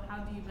funding. So how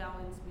do you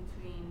balance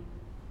between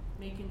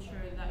making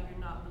sure that you're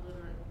not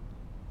belittling,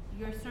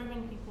 you're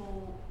serving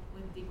people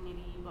with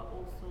dignity, but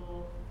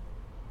also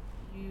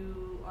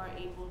you are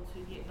able to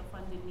get the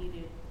funding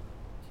needed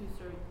to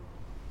serve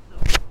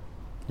those?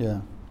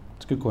 Yeah,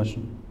 it's a good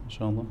question,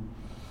 inshallah.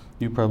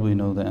 You probably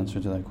know the answer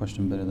to that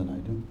question better than I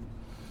do.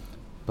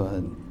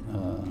 But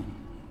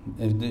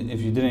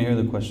if you didn't hear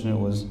the question, it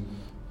was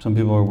some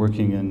people are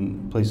working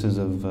in places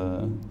of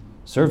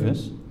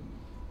service,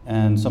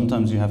 and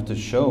sometimes you have to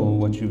show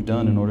what you've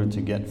done in order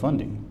to get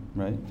funding,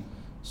 right?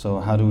 So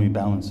how do we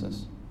balance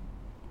this?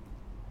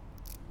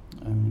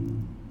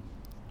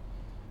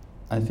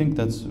 I think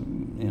that's,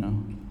 you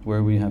know,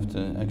 where we have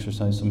to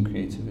exercise some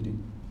creativity.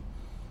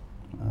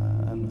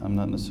 I'm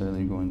not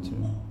necessarily going to.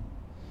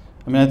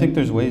 I mean, I think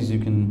there's ways you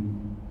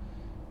can,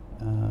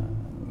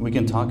 we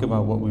can talk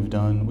about what we've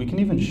done. We can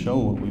even show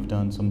what we've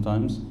done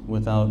sometimes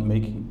without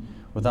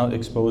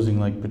exposing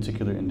like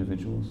particular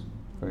individuals,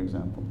 for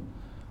example,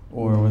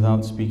 or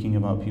without speaking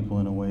about people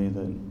in a way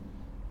that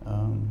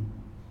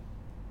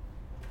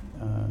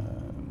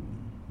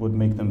would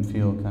make them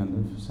feel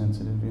kind of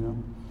sensitive, you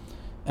know.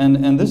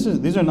 And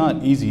these are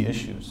not easy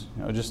issues,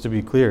 you know, just to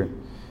be clear,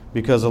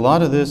 because a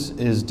lot of this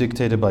is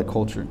dictated by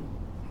culture,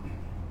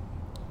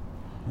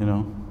 you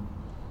know.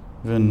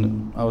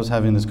 Even I was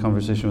having this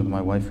conversation with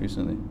my wife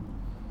recently,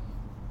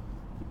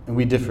 and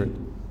we differed.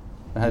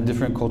 I had a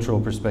different cultural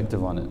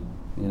perspective on it,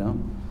 you know.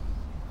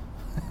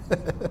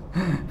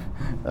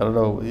 I don't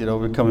know, you know,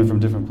 we're coming from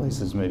different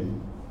places maybe.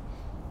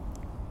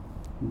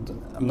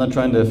 I'm not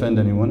trying to offend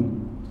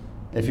anyone.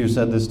 If you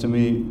said this to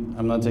me,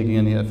 I'm not taking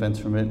any offense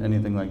from it,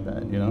 anything like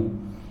that, you know.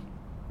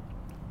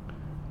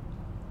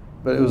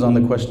 But it was on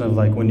the question of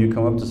like when you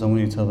come up to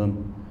someone, you tell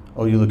them,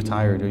 "Oh, you look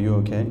tired. Are you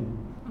okay?"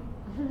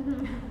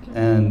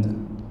 And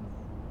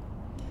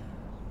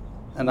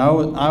I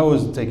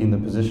was taking the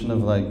position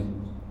of like,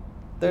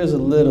 there's a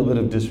little bit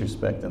of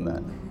disrespect in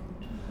that,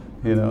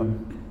 you know.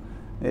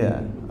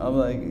 Yeah, I'm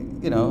like,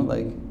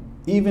 like,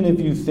 even if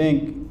you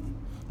think,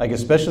 like,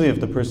 especially if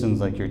the person's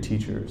like your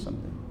teacher or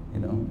something,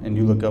 and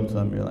you look up to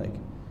them, you're like,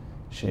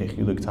 Sheikh,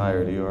 you look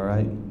tired, are you all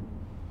right?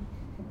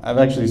 I've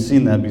actually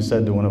seen that be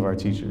said to one of our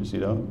teachers,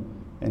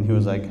 and he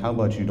was like, how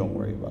about you don't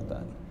worry about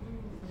that?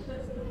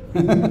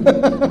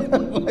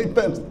 Like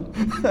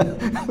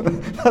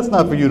that's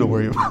not for you to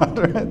worry about,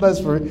 right?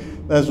 That's for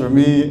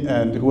me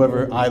and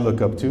whoever I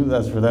look up to.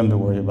 That's for them to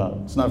worry about.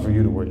 It's not for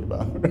you to worry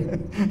about, right?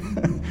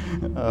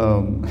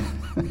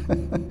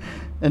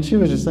 And she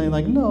was just saying,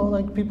 like, no,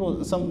 like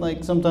people,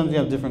 sometimes you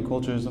have different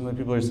cultures. Some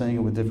people are saying it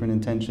with different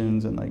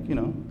intentions, and like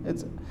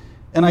it's.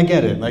 And I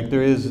get it. Like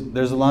there's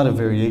a lot of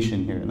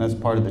variation here, and that's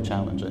part of the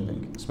challenge, I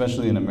think,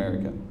 especially in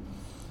America,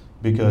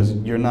 because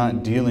you're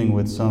not dealing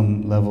with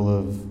some level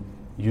of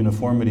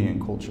uniformity in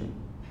culture,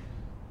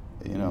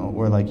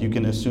 where like you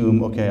can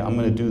assume, okay, I'm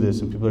going to do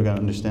this and people are going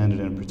to understand it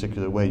in a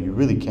particular way. You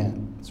really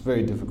can't. It's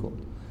very difficult.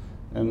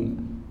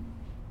 And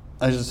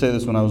I used to say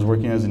this when I was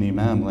working as an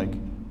imam, like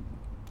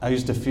I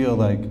used to feel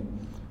like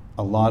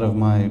a lot of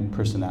my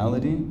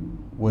personality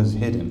was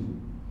hidden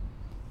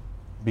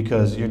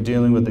because you're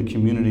dealing with a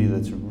community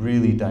that's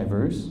really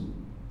diverse,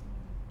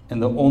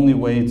 and the only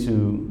way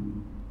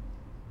to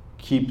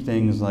keep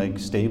things like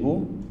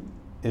stable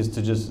is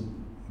to just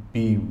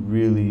be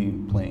really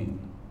plain,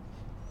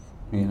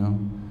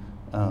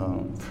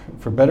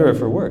 for better or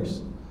for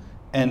worse.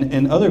 And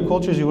in other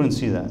cultures, you wouldn't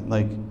see that.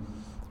 Like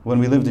when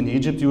we lived in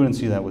Egypt, you wouldn't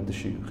see that with the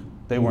shuyukh.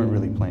 They weren't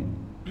really plain.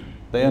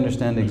 They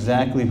understand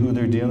exactly who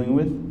they're dealing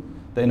with.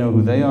 They know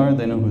who they are.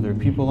 They know who their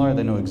people are.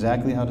 They know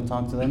exactly how to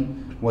talk to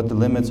them, what the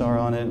limits are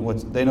on it.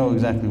 They know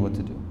exactly what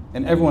to do.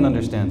 And everyone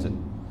understands it.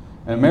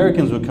 And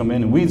Americans would come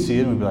in and we'd see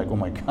it and we'd be like, oh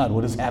my God,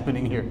 what is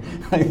happening here?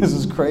 Like, this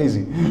is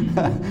crazy.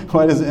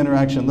 Why does the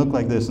interaction look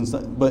like this? And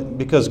stuff? But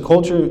because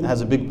culture has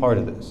a big part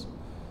of this.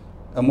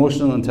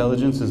 Emotional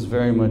intelligence is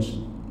very much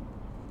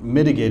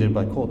mitigated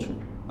by culture.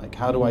 Like,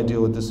 how do I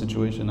deal with this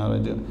situation? How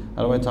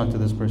do I talk to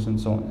this person?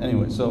 So on.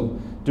 Anyway, so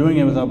doing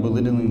it without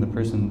belittling the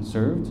person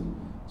served,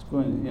 it's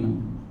going,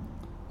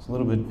 it's a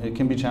little bit, it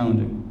can be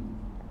challenging.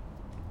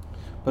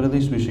 But at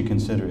least we should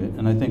consider it.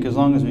 And I think as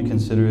long as we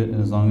consider it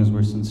and as long as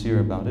we're sincere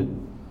about it,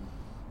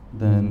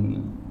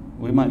 then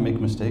we might make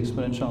mistakes,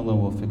 but inshallah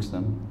we'll fix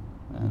them.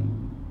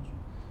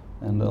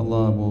 And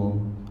Allah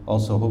will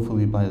also,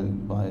 hopefully by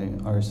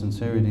our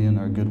sincerity and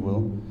our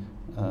goodwill,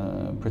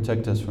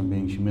 protect us from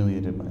being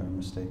humiliated by our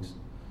mistakes.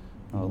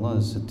 Allah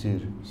is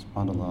Satir,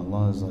 subhanAllah.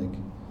 Allah is like,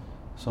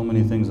 so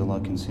many things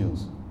Allah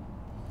conceals.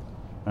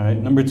 Alright,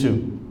 number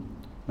two.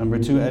 Number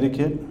two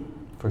etiquette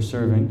for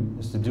serving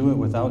is to do it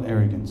without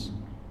arrogance.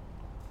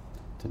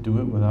 To do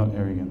it without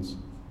arrogance.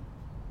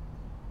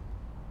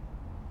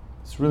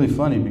 It's really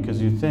funny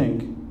because you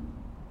think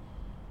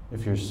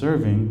if you're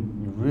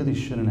serving, you really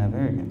shouldn't have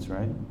arrogance,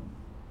 right?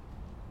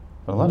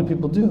 But a lot of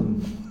people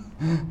do,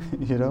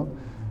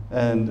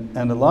 And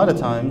a lot of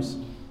times,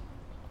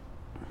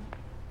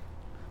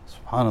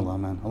 subhanAllah,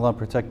 man, Allah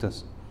protect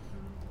us.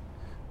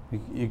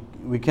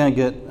 We can't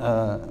get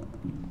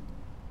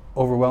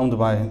overwhelmed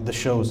by the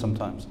show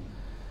sometimes.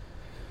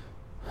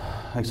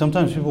 Like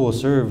sometimes people will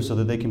serve so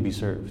that they can be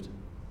served.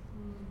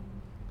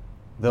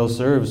 They'll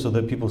serve so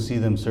that people see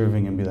them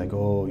serving and be like,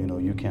 oh,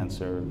 you can't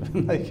serve.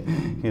 Like,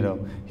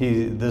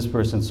 this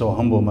person's so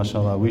humble,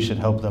 mashallah, we should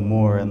help them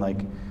more. And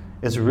like,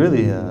 it's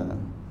really,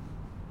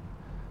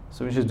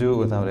 so we should do it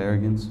without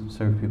arrogance,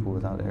 serve people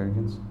without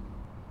arrogance.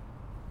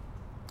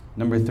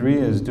 Number three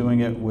is doing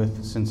it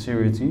with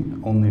sincerity,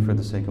 only for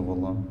the sake of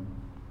Allah.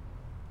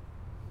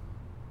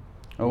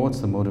 Oh,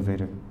 what's the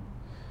motivator?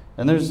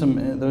 And there's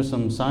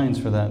some signs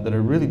for that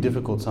are really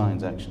difficult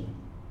signs actually,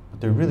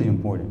 but they're really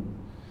important.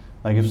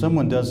 Like if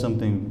someone does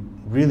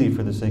something really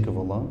for the sake of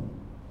Allah,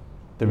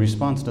 the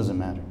response doesn't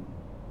matter.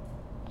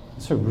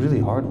 It's a really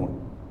hard one,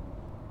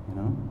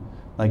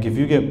 Like if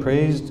you get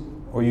praised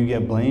or you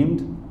get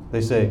blamed,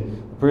 they say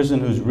the person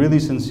who's really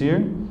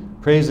sincere,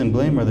 praise and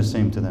blame are the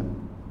same to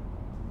them.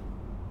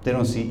 They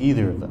don't see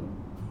either of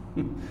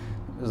them.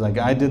 It's like,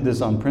 I did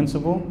this on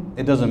principle,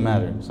 it doesn't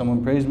matter.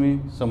 Someone praised me,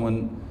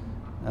 someone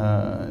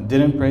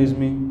didn't praise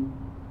me,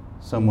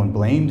 someone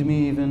blamed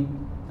me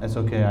even. That's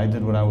okay, I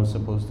did what I was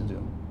supposed to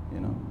do,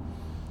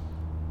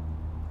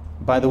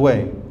 By the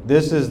way,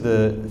 this is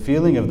the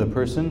feeling of the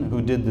person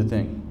who did the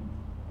thing.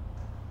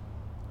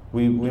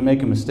 We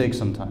make a mistake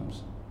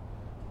sometimes.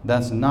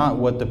 That's not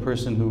what the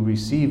person who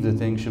received the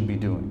thing should be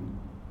doing.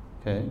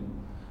 Okay?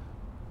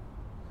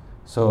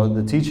 So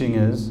the teaching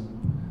is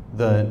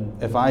that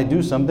if I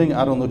do something,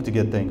 I don't look to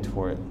get thanked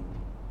for it.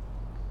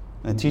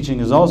 And the teaching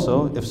is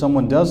also, if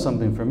someone does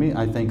something for me,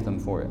 I thank them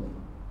for it.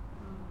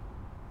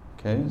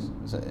 Okay?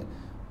 So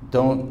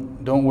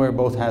don't wear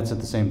both hats at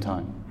the same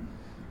time.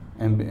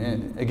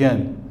 And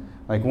again,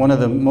 like one of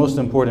the most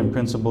important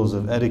principles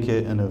of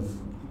etiquette and of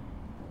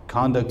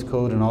conduct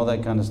code and all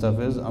that kind of stuff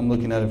is, I'm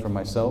looking at it for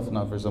myself,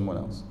 not for someone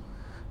else.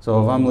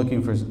 So if I'm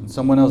looking for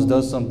someone else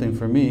does something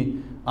for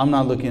me, I'm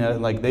not looking at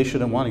it like they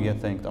shouldn't want to get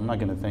thanked. I'm not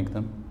going to thank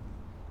them.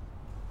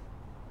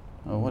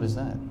 Oh, what is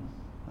that?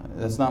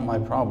 That's not my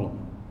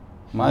problem.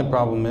 My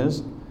problem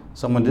is,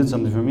 someone did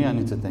something for me, I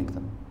need to thank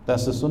them.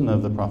 That's the sunnah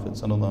of the Prophet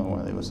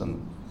ﷺ.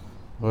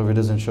 Whoever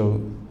doesn't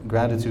show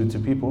gratitude to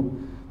people,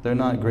 they're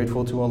not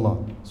grateful to Allah.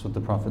 That's what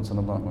the Prophet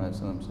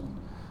ﷺ said.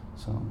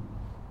 So,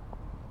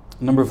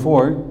 number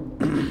 4,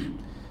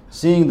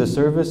 seeing the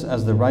service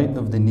as the right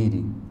of the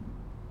needy.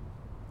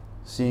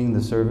 Seeing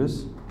the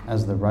service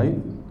as the right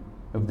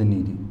of the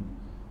needy.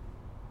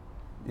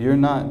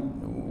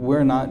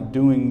 We're not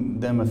doing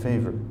them a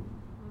favor.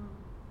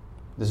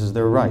 This is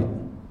their right.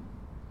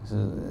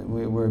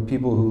 We're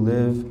people who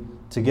live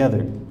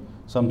together.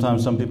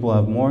 Sometimes some people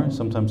have more,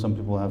 sometimes some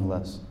people have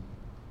less.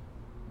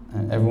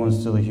 And everyone's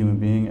still a human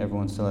being,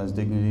 everyone still has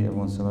dignity,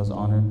 everyone still has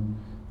honor,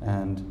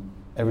 and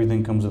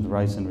everything comes with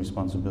rights and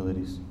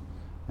responsibilities.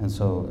 And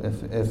so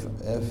if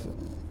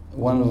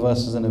one of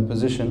us is in a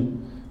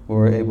position where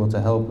we're able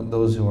to help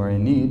those who are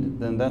in need,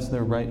 then that's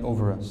their right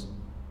over us.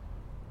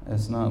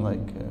 It's not like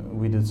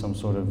we did some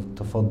sort of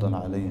tafaddal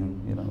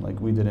alayhim, like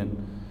we didn't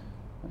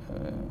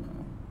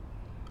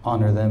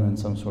honor them in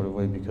some sort of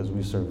way because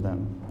we serve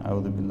them.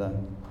 A'udhu billah.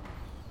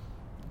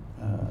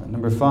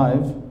 Number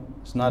 5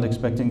 is not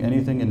expecting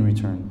anything in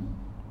return.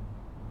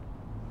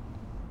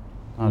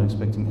 Not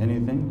expecting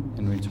anything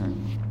in return.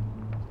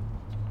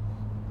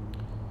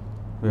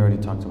 We already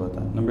talked about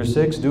that. Number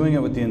 6, doing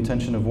it with the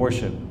intention of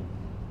worship.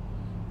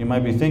 You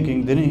might be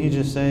thinking, didn't he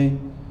just say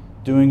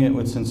doing it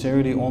with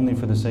sincerity only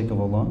for the sake of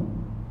Allah?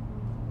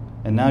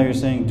 And now you're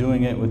saying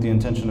doing it with the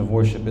intention of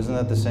worship. Isn't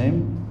that the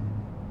same?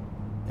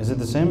 Is it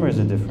the same or is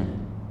it different?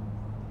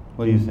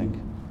 What do you think?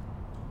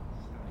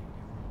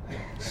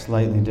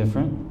 Slightly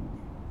different?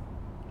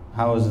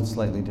 How is it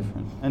slightly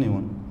different?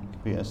 Anyone? It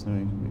could be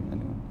Asnawi, it could be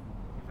anyone.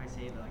 If I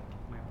say like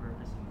my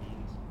purpose in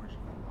being is to worship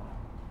Allah,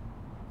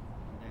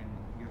 then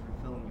you're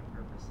fulfilling your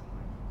purpose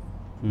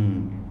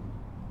in life.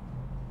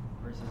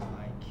 Versus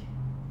like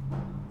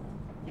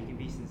you can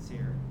be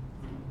sincere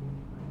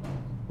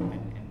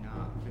and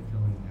not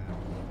fulfilling that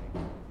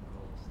like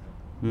goals.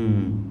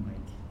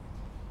 Like,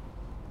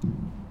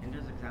 and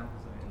there's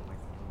examples of it in like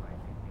real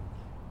life. I think.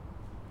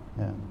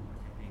 Yeah. I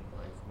think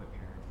like with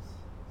parents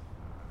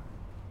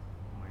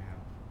might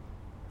have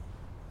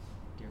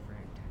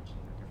different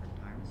intentions at different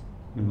times.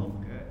 They're both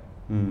good.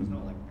 There's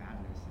no like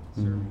badness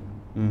in serving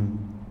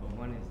them. But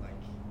one is like,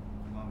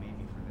 God made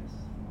me for this.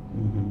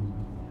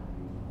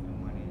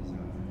 And one is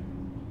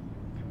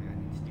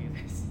commanding to do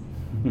this.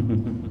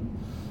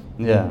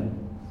 Yeah.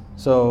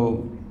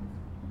 So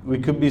we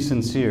could be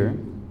sincere.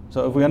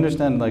 So if we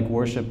understand like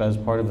worship as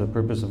part of the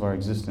purpose of our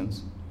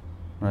existence,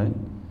 right?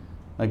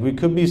 Like we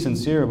could be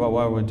sincere about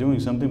why we're doing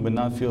something but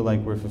not feel like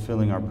we're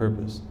fulfilling our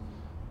purpose.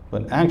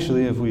 But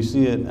actually if we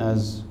see it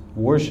as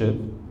worship,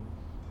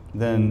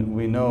 then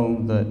we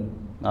know that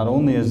not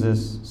only is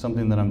this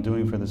something that I'm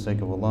doing for the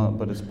sake of Allah,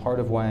 but it's part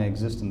of why I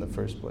exist in the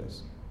first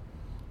place.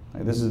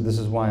 Like this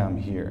is why I'm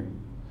here.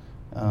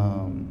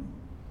 And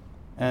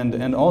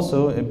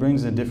also it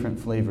brings a different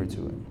flavor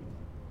to it.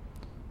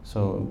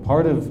 So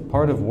part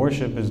of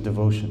worship is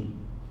devotion.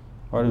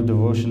 Part of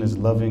devotion is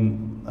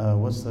loving.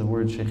 What's the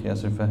word Shaykh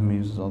Yasir Fahmi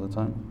uses all the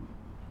time?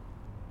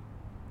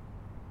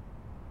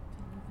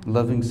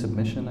 Loving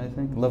submission, I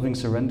think. Loving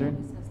surrender. It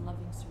says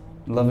loving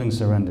surrender. Loving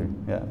surrender.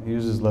 Yeah, he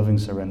uses loving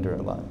surrender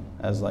a lot.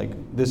 As like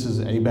this is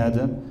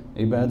ibadah.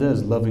 Ibadah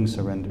is loving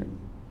surrender.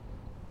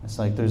 It's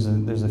like there's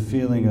a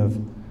feeling of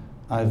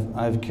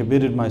I've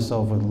committed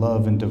myself with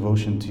love and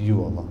devotion to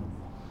you, Allah.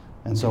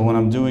 And so when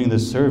I'm doing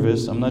this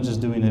service, I'm not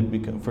just doing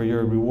it for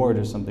your reward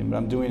or something, but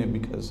I'm doing it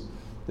because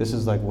this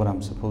is like what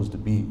I'm supposed to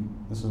be.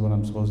 This is what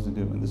I'm supposed to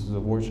do, and this is a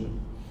worship.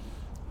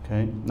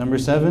 Okay. Number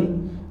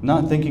 7,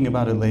 not thinking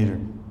about it later.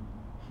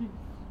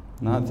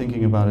 Not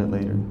thinking about it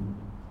later.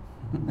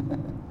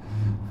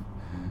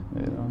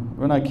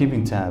 We're not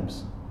keeping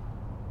tabs.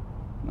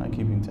 Not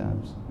keeping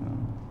tabs.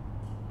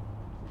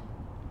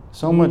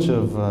 So much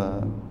of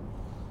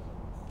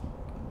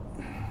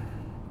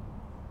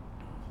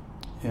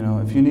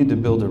if you need to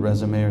build a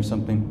resume or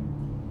something,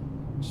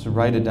 just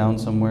write it down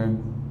somewhere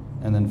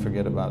and then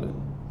forget about it.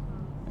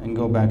 And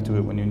go back to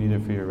it when you need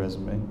it for your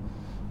resume.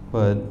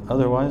 But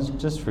otherwise,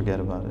 just forget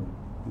about it.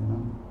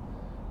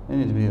 You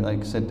need to be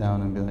like, sit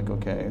down and be like,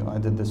 okay, I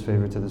did this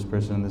favor to this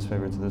person, and this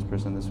favor to this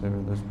person, this favor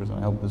to this person,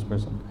 I helped this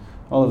person.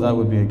 All of that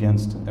would be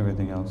against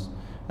everything else.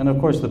 And of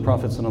course, the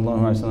Prophet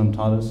ﷺ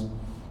taught us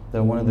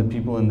that one of the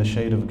people in the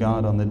shade of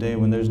God on the day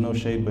when there's no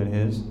shade but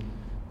His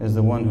is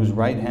the one whose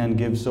right hand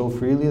gives so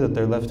freely that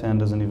their left hand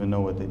doesn't even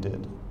know what they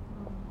did.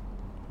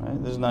 Right?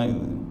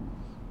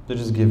 They're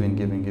just giving.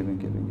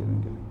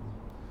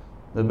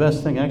 The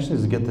best thing actually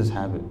is to get this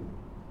habit.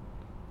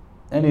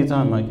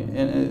 Anytime,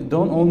 and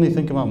don't only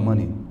think about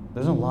money.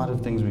 There's a lot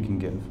of things we can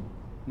give.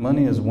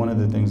 Money is one of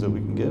the things that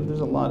we can give.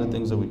 There's a lot of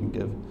things that we can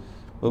give.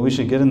 But we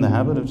should get in the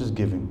habit of just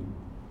giving.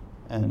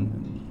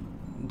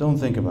 And don't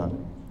think about it.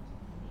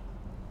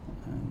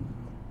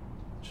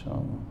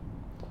 Inshallah.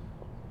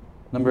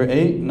 Number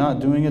 8, not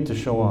doing it to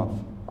show off.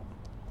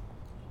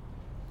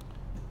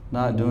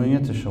 Not doing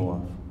it to show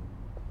off.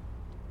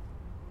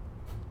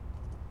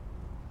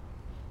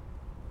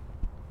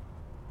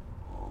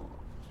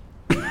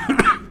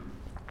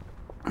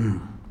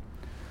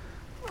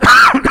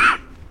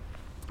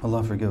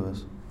 Allah forgive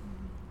us.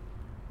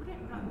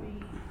 Wouldn't that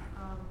be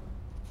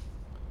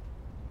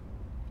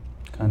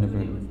Kind of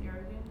related related. with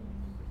arrogance?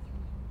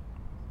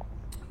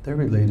 They're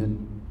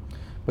related.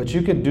 But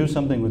you could do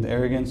something with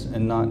arrogance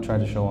and not try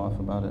to show off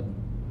about it.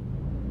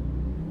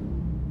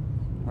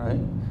 Right?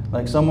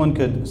 Like someone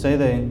could say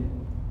the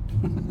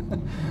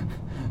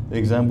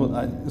example,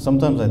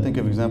 sometimes I think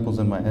of examples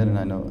in my head and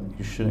I know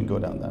you shouldn't go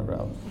down that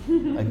route.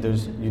 Like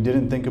you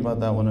didn't think about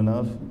that one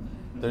enough.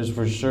 There's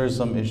for sure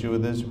some issue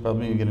with this. You're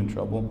probably going to get in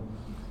trouble.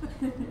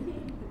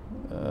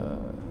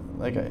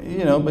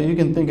 But you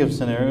can think of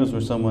scenarios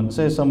where someone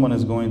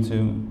is going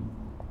to,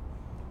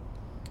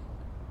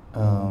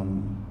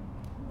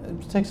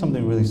 take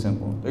something really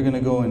simple. They're going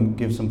to go and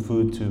give some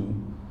food to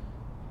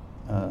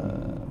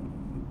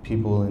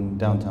people in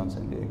downtown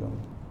San Diego,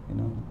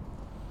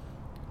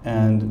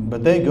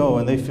 but they go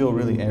and they feel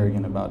really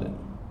arrogant about it.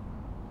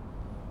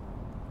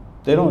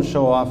 They don't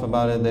show off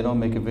about it, they don't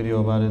make a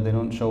video about it, they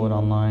don't show it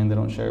online, they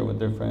don't share it with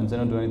their friends, they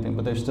don't do anything,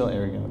 but they're still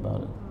arrogant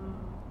about it.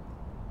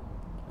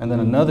 And then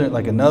another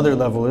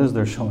level is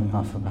they're showing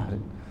off about it.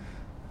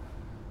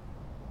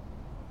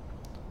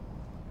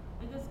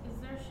 I guess, is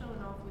there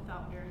showing off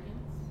without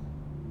arrogance?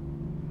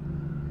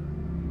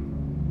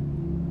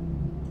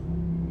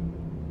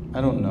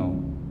 I don't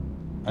know.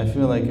 I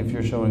feel like if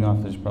you're showing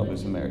off, there's probably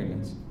some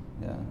arrogance.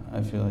 Yeah,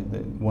 I feel like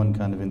that one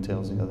kind of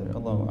entails the other.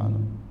 Allahu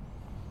a'lam.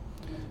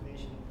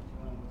 Motivation, if you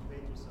want to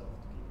motivate yourself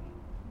to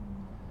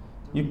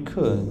keep on. You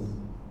could,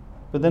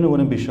 but then it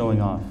wouldn't be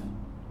showing off.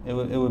 It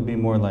would be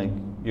more like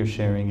you're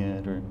sharing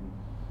it, or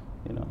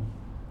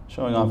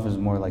showing off is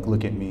more like,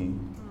 look at me,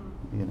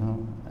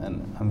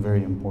 and I'm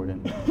very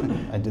important.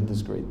 I did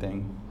this great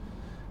thing.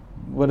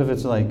 What if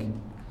it's like,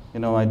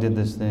 I did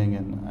this thing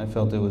and I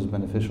felt it was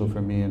beneficial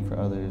for me and for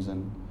others,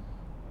 and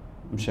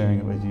I'm sharing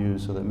it with you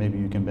so that maybe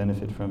you can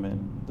benefit from it.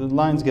 The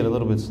lines get a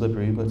little bit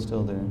slippery, but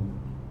still it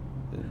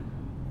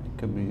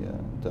could be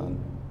done.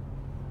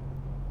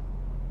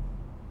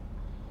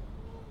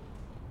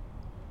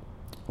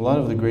 A lot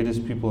of the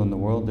greatest people in the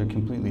world, they're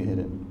completely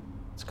hidden.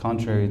 It's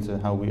contrary to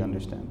how we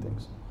understand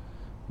things.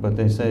 But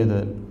they say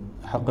that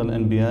حَقَّ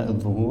الْأَنْبِيَاءِ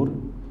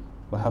الظُّهُورِ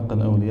وَحَقَّ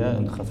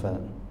الْأَوْلِيَاءِ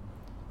الْخَفَاءِ,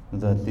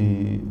 that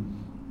the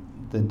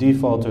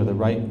default or the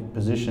right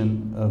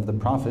position of the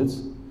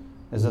prophets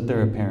is that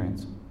they're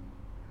apparent.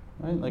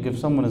 Right? Like if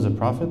someone is a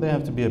prophet, they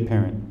have to be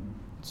apparent.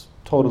 It's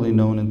totally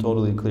known and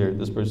totally clear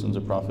this person's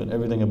a prophet.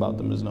 Everything about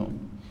them is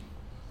known.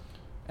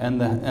 And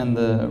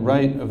the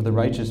right of the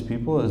righteous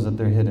people is that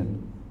they're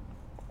hidden.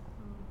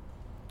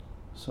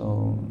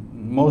 So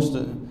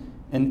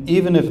and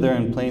even if they're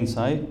in plain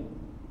sight,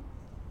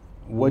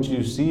 what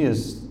you see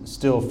is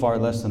still far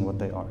less than what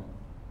they are.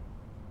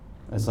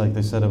 It's like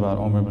they said about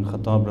Umar ibn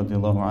Khattab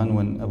radiallahu anhu,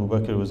 when Abu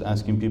Bakr was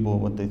asking people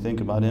what they think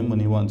about him when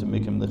he wanted to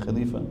make him the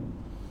Khalifa,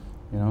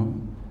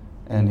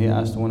 and he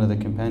asked one of the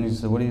companions,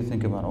 he said, what do you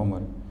think about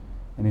Umar?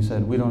 And he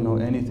said, we don't know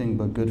anything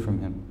but good from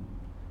him.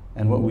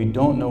 And what we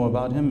don't know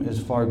about him is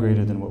far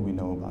greater than what we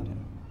know about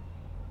him.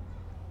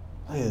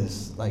 Look at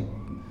this,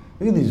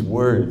 look at these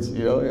words,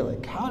 you're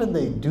like, how did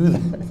they do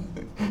that?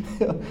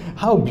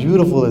 How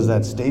beautiful is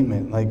that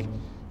statement? Like,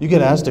 you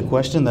get asked a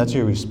question, that's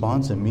your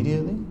response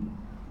immediately?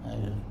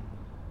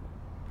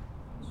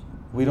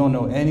 We don't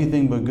know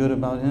anything but good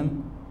about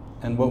him,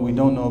 and what we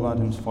don't know about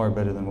him is far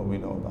better than what we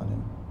know about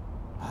him.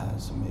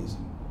 That's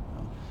amazing.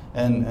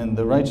 And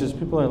the righteous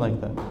people are like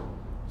that.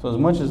 So as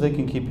much as they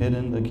can keep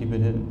hidden, they keep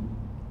it hidden.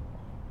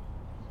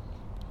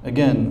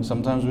 Again,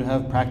 sometimes we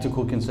have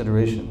practical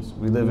considerations.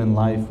 We live in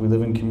life, we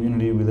live in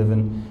community,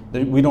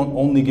 we don't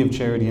only give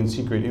charity in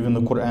secret. Even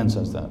the Quran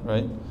says that,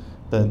 right?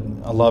 That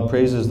Allah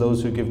praises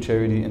those who give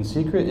charity in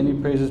secret, and He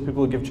praises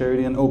people who give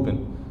charity in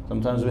open.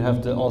 Sometimes we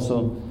have to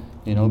also,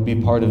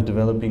 be part of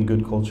developing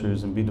good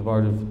cultures and be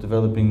part of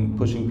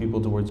pushing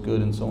people towards good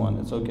and so on.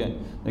 It's okay.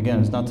 Again,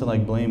 it's not to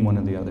blame one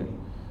or the other,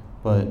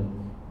 but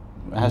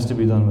it has to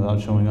be done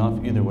without showing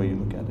off, either way you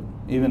look at it.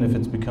 Even if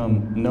it's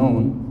become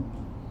known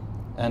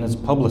and it's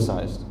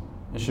publicized,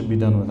 it should be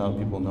done without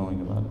people knowing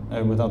about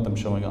it, without them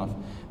showing off.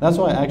 That's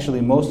why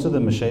actually most of the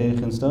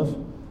mashayikh and stuff,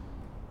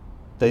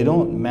 they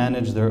don't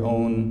manage their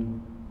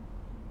own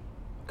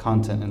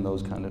content and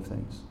those kind of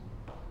things.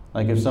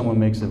 Like if someone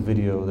makes a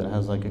video that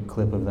has a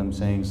clip of them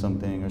saying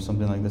something or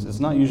something like this, it's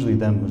not usually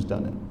them who's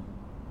done it.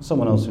 It's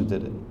someone else who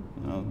did it.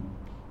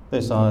 They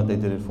saw it, they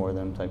did it for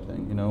them type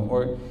thing.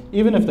 Or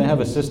even if they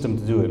have a system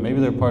to do it, maybe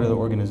they're part of the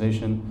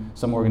organization,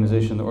 the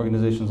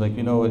organization's like,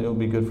 it would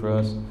be good for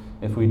us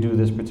if we do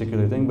this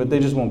particular thing, but they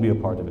just won't be a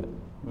part of it.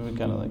 We're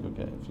kind of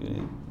okay,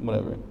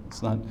 whatever.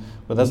 It's not,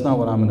 but that's not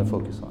what I'm going to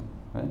focus on,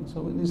 right? So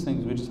with these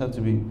things, we just have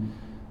to be.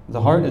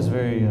 The heart is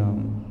very,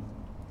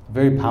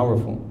 very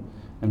powerful,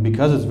 and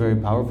because it's very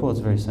powerful, it's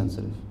very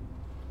sensitive.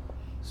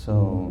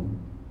 So,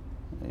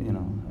 maybe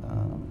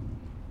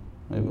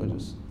we'll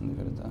just leave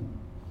it at that.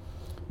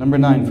 Number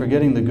 9,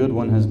 forgetting the good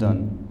one has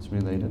done. It's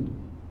related.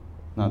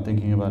 Not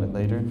thinking about it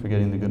later.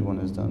 Forgetting the good one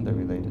has done. They're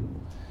related.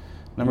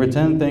 Number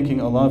 10, thanking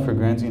Allah for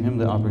granting him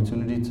the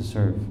opportunity to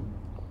serve.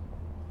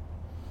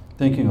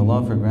 Thanking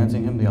Allah for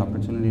granting him the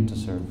opportunity to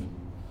serve.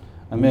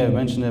 I may have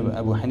mentioned it, but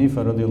Abu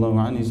Hanifa radiallahu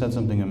anhu, he said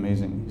something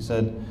amazing. He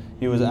said,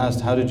 he was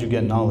asked, how did you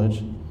get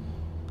knowledge?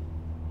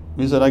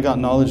 He said, I got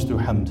knowledge through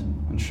hamd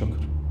and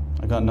shukr.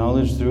 I got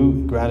knowledge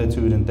through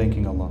gratitude and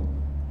thanking Allah.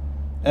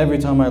 Every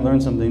time I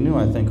learn something new,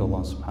 I thank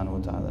Allah subhanahu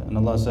wa ta'ala. And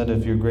Allah said,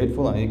 if you're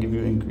grateful, I give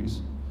you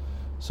increase.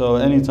 So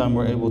anytime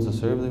we're able to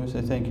serve, then we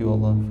say, thank you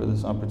Allah for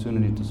this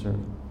opportunity to serve.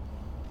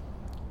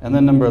 And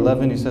then number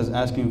 11, he says,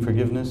 asking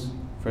forgiveness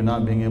for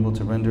not being able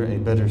to render a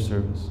better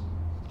service.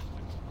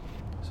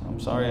 So I'm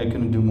sorry I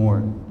couldn't do more,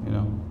 you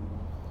know.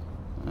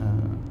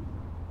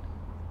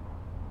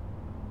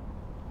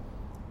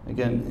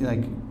 Again,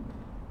 like,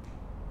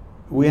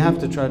 we have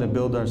to try to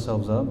build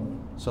ourselves up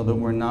so that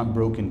we're not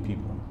broken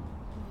people.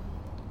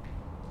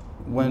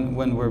 When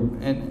we're,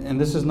 and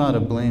this is not a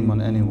blame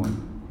on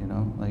anyone, you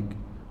know, like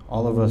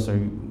all of us are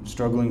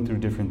struggling through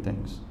different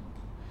things.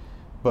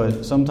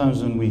 But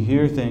sometimes when we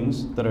hear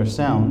things that are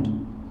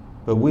sound,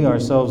 but we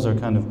ourselves are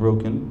kind of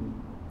broken,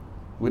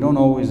 we don't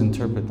always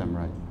interpret them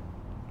right.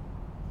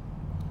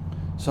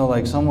 So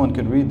like someone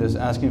could read this,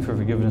 asking for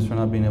forgiveness for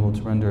not being able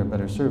to render a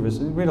better service.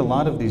 They read a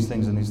lot of these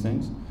things, and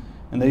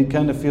they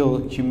kind of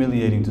feel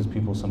humiliating to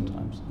people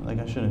sometimes. Like,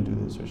 I shouldn't do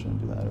this or shouldn't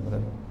do that or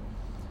whatever.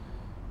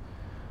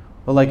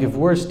 But like, if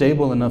we're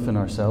stable enough in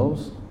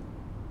ourselves,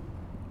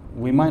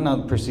 we might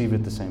not perceive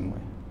it the same way.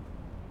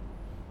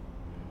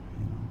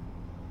 You know?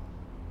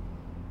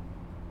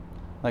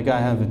 Like, I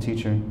have a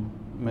teacher,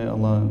 may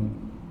Allah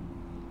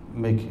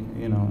make,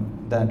 you know,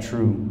 that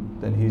true,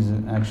 that he's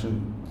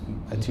actually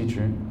a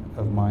teacher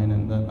of mine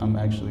and that I'm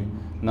actually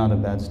not a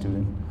bad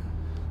student.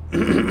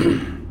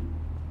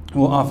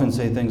 Will often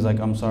say things like,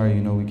 I'm sorry,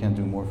 you know, we can't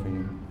do more for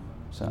you.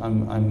 So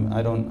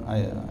I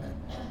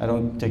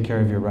don't take care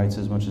of your rights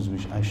as much as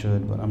I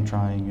should, but I'm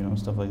trying, you know,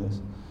 stuff like this.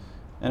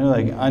 And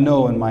like, I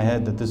know in my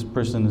head that this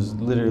person is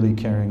literally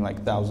carrying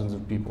like thousands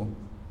of people,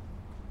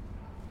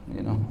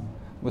 you know,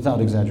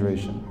 without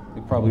exaggeration,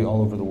 like probably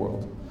all over the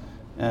world.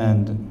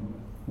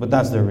 But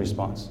that's their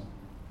response.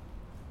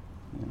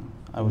 You know,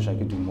 I wish I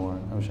could do more.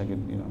 I wish I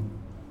could, you know,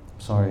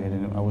 sorry I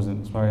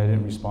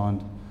didn't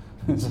respond.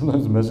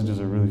 Sometimes the messages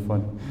are really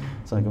funny.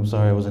 It's like, I'm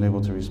sorry I wasn't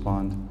able to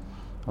respond.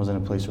 I was in a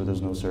place where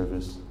there's no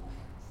service.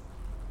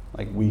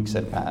 Like weeks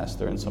had passed,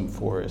 they're in some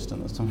forest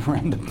and some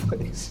random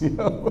place, you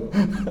know.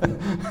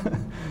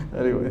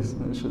 Anyways,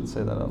 I shouldn't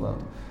say that out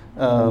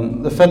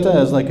loud. The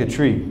feta is like a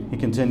tree. He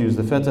continues,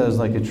 the feta is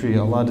like a tree.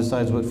 Allah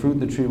decides what fruit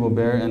the tree will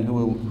bear and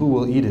who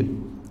will eat it.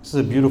 This is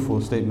a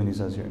beautiful statement he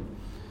says here.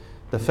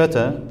 The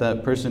feta,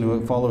 that person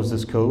who follows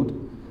this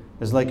code,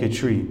 is like a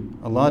tree.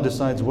 Allah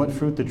decides what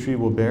fruit the tree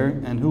will bear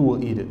and who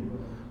will eat it.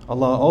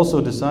 Allah also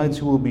decides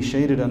who will be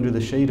shaded under the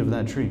shade of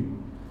that tree.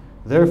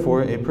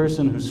 Therefore, a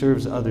person who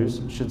serves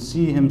others should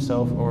see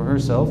himself or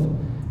herself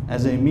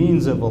as a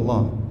means of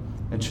Allah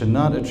and should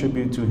not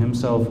attribute to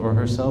himself or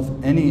herself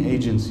any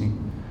agency.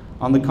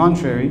 On the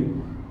contrary,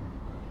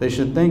 they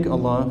should thank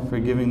Allah for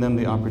giving them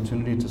the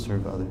opportunity to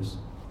serve others.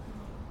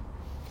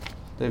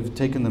 They've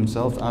taken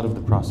themselves out of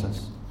the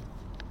process,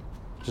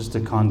 just a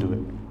conduit.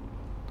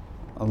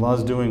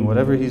 Allah's doing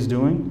whatever He's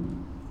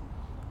doing,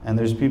 and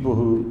there's people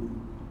who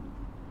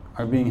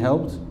are being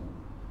helped,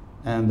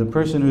 and the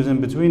person who's in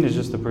between is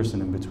just the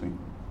person in between.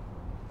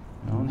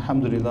 You know,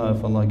 alhamdulillah,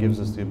 if Allah gives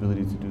us the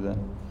ability to do that.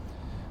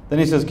 Then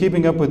he says,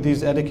 keeping up with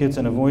these etiquettes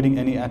and avoiding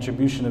any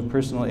attribution of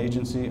personal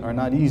agency are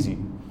not easy.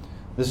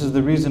 This is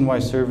the reason why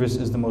service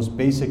is the most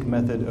basic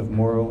method of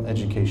moral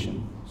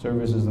education.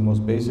 Service is the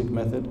most basic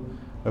method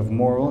of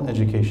moral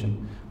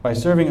education. By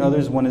serving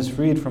others, one is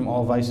freed from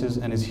all vices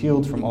and is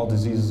healed from all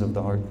diseases of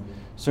the heart.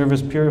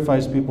 Service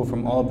purifies people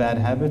from all bad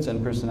habits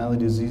and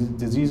personality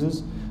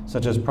diseases,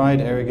 such as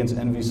pride, arrogance,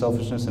 envy,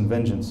 selfishness, and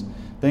vengeance.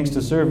 Thanks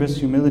to service,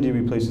 humility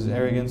replaces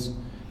arrogance,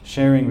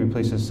 sharing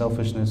replaces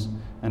selfishness,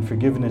 and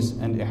forgiveness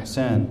and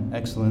ihsan,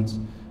 excellence,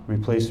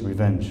 replace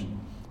revenge.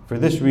 For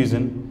this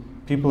reason,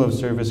 people of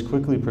service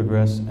quickly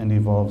progress and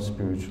evolve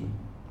spiritually.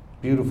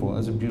 Beautiful,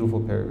 that's a beautiful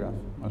paragraph.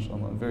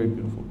 MashaAllah, very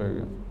beautiful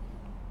paragraph.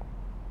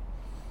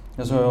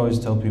 That's what I always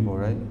tell people,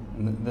 right?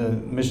 The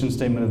mission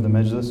statement of the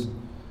Majlis: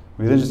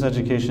 religious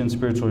education,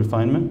 spiritual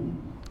refinement,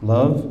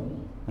 love,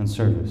 and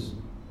service.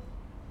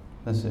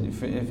 That's it.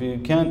 If you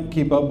can't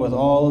keep up with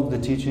all of the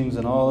teachings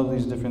and all of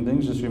these different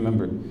things, just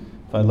remember,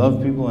 if I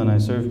love people and I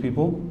serve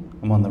people,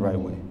 I'm on the right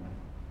way.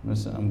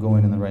 I'm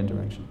going in the right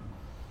direction.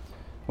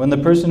 When the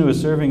person who is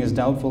serving is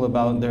doubtful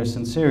about their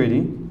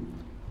sincerity,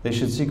 they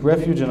should seek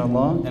refuge in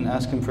Allah and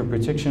ask Him for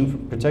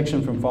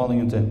protection from falling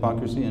into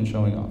hypocrisy and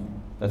showing off.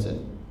 That's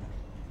it.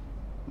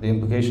 The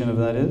implication of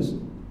that is,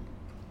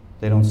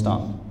 they don't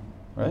stop,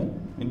 right?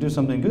 You do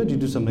something good, you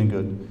do something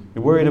good.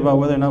 You're worried about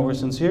whether or not we're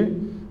sincere,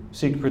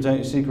 seek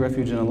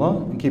refuge in Allah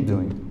and keep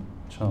doing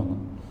it, inshallah.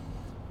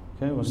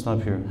 Okay, we'll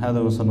stop here.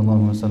 هذا وصلى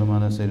الله وسلم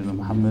على سيدنا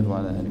محمد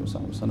وعلى آله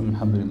وصحبه وسلم.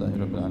 الحمد لله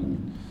رب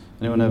العالمين.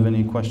 Anyone have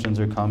any questions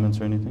or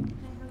comments or anything?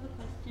 I have a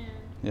question.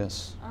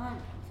 Yes.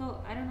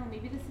 So I don't know,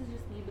 maybe this is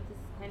just me, but this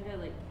is kind of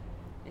like,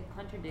 it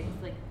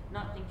contradicts, like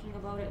not thinking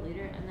about it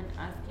later and then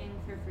asking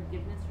for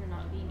forgiveness for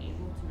not being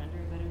able to render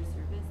a better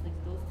service. Like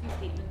those two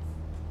statements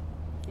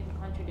seem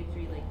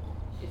contradictory. Like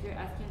if you're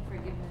asking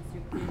forgiveness,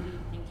 you're clearly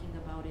thinking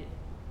about it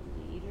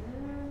later.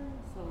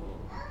 So,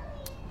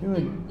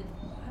 like,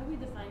 how do we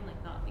define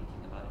like not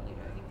thinking about it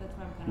later? I think that's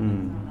where I'm kind of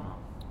like thrown off.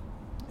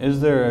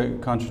 Is there a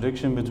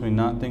contradiction between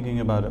not thinking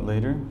about it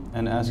later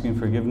and asking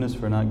forgiveness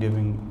for not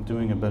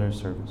doing a better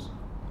service?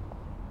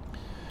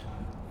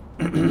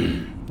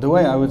 The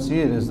way I would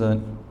see it is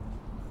that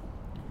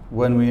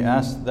when we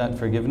ask that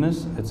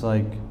forgiveness, it's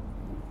like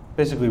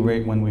basically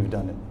right when we've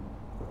done it.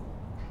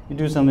 You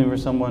do something for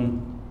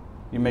someone,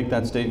 you make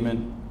that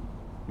statement,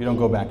 you don't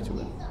go back to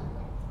it.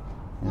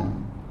 Yeah.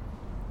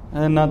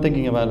 And not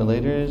thinking about it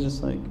later is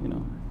just like,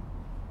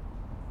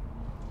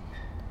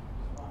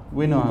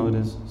 we know how it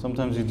is.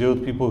 Sometimes you deal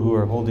with people who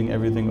are holding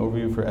everything over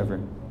you forever.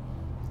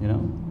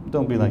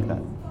 Don't be like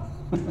that.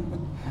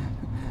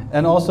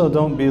 And also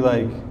don't be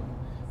like,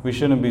 we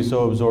shouldn't be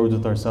so absorbed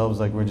with ourselves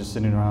like we're just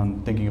sitting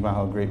around thinking about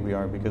how great we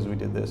are because we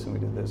did this and we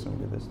did this and we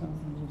did this. No,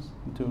 just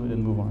do it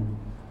and move on.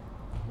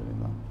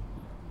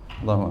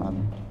 Allahu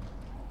A'lam.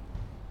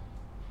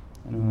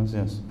 Anyone else?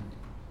 Yes.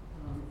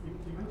 You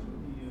mentioned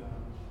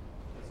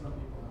that some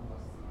people have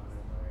less than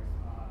others, right?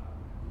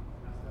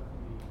 And that's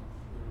definitely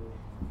true.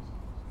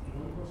 The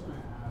only question I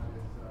have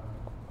is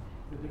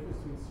the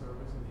difference between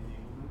service and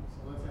enablement.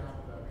 So let's say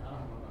hypothetically, I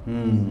don't know about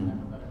this.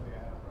 Hypothetically,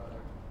 I have a brother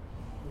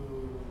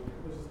who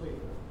was a slave,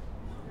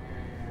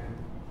 and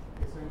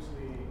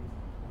essentially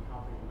I'm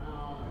helping him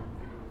out, I'm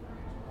giving him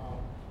financial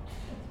help,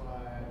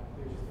 but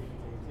they're just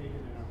taking,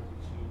 they're not really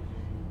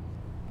changing,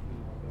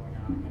 going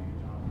out and getting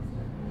a job.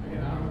 Again,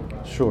 I don't know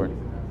about Sure.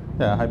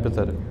 Yeah,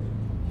 hypothetical.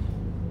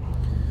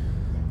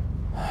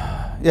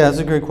 Yeah, that's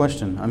a great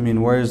question. I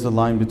mean, where is the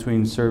line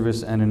between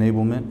service and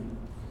enablement?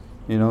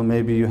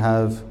 Maybe you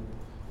have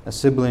a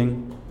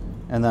sibling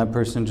and that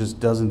person just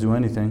doesn't do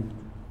anything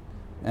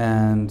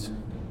and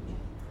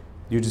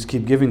you just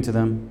keep giving to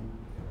them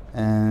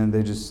and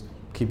they just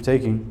keep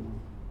taking,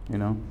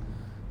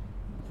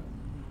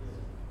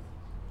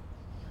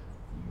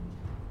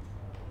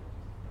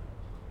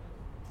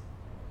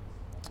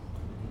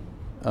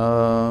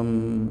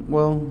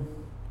 Well,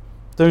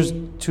 there's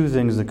two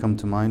things that come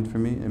to mind for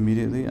me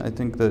immediately. I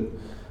think that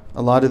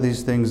a lot of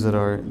these things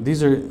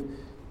these are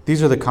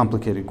the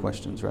complicated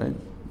questions, right?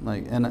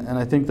 And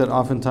I think that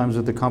oftentimes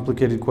with the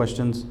complicated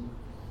questions,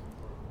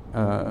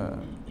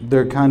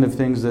 they're kind of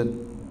things that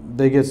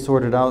they get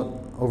sorted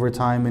out over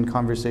time in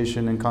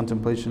conversation and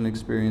contemplation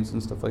experience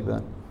and stuff like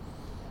that.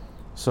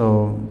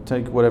 So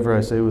take whatever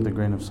I say with a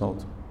grain of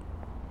salt.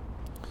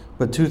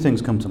 But two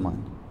things come to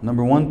mind.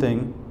 Number one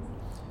thing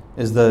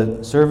is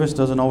that service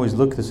doesn't always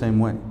look the same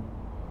way.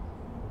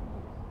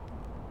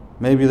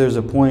 Maybe there's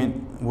a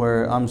point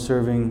where I'm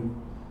serving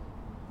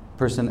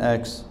person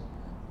X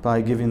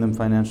by giving them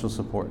financial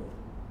support.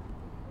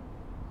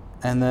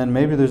 And then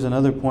maybe there's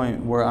another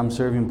point where I'm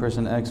serving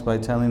person X by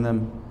telling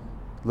them,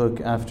 look,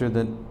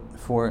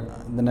 for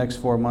the next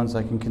 4 months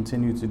I can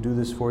continue to do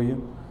this for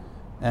you,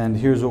 and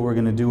here's what we're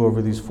going to do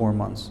over these 4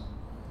 months.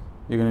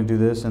 You're going to do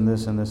this and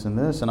this and this and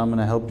this, and I'm going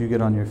to help you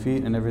get on your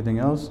feet and everything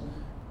else,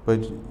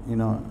 but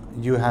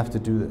you have to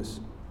do this.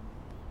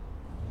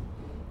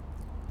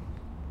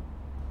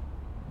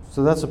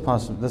 So that's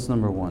that's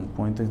number one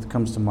point that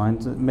comes to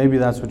mind. Maybe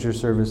that's what your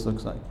service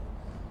looks like.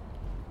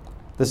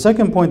 The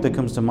second point that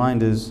comes to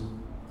mind is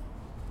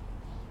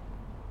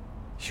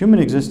human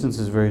existence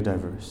is very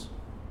diverse.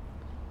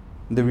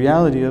 The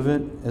reality of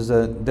it is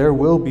that there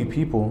will be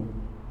people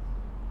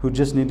who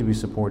just need to be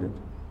supported.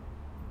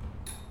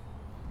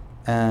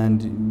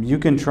 And we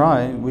could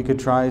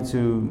try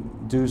to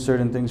do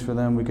certain things for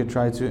them, we could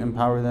try to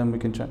empower them,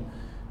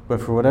 but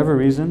for whatever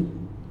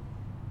reason,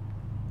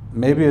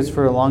 maybe it's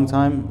for a long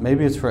time,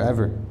 maybe it's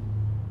forever,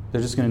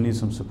 they're just going to need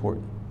some support.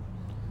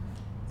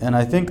 And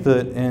I think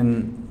that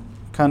in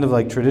kind of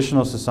like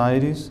traditional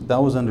societies,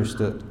 that was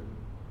understood.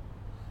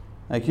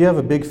 Like you have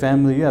a big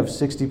family, you have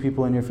 60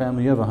 people in your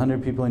family, you have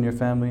 100 people in your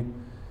family,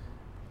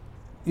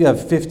 you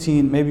have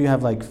 15, maybe you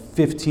have like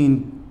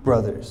 15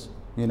 brothers,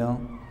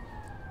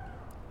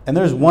 And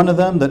there's one of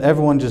them that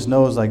everyone just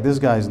knows, like, this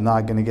guy's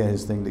not going to get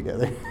his thing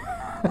together.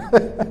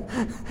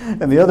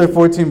 And the other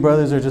 14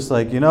 brothers are just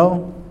like,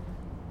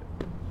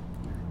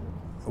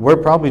 we're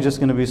probably just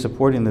going to be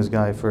supporting this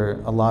guy for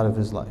a lot of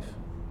his life.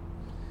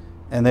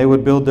 And they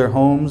would build their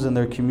homes and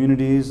their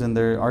communities and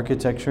their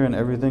architecture and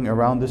everything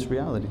around this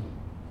reality.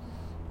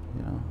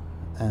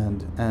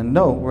 And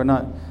no, we're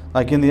not,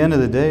 like in the end of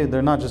the day,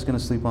 they're not just going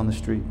to sleep on the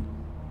street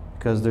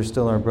because they're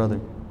still our brother.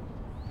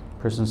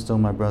 Person's still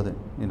my brother,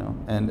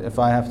 And if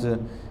I have to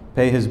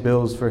pay his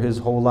bills for his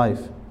whole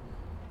life,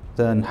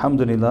 then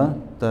alhamdulillah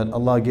that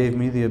Allah gave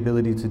me the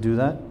ability to do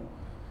that.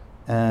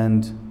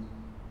 And,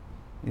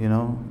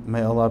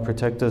 may Allah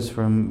protect us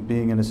from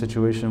being in a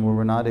situation where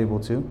we're not able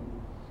to.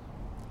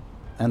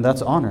 And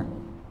that's honor,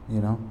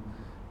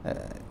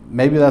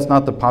 Maybe that's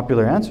not the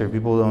popular answer.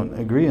 People don't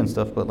agree and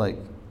stuff, but like,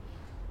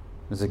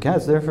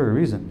 zakat's there for a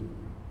reason,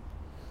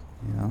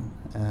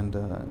 And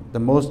the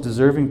most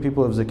deserving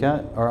people of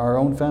zakat are our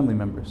own family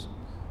members,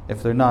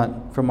 if they're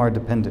not from our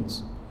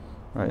dependents,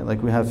 right?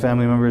 Like we have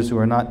family members who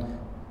are not,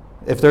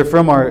 if they're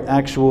from our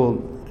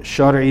actual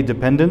Shari'i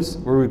dependents,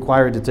 we're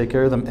required to take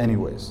care of them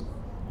anyways.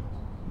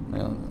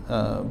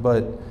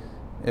 But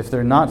if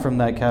they're not from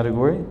that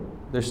category,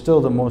 they're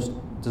still the most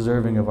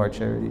deserving of our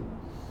charity.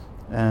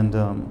 And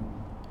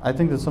I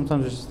think that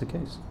sometimes it's just the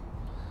case.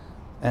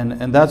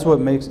 And that's what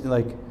makes,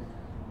 go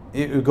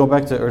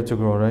back to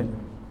Ertugrul, right?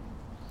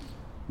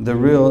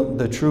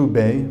 The true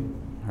Bey,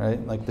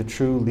 right? Like the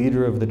true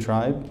leader of the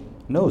tribe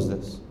knows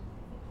this.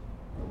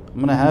 I'm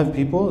going to have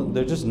people,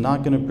 they're just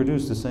not going to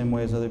produce the same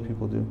way as other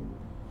people do.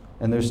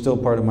 And they're still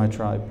part of my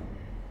tribe.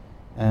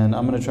 And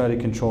I'm going to try to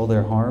control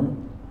their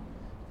harm.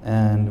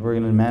 And we're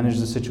going to manage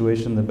the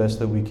situation the best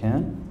that we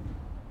can.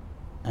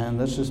 And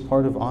that's just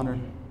part of honor,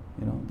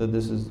 that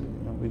this is,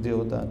 we deal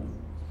with that.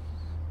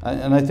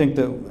 And I think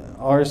that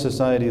our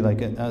society,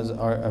 as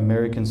our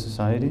American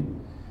society,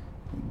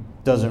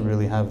 doesn't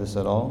really have this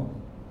at all.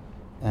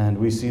 And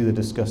we see the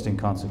disgusting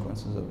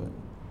consequences of it.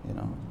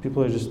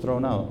 People are just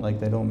thrown out like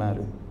they don't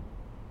matter.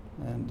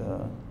 And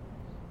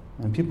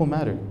people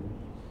matter.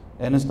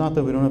 And it's not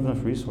that we don't have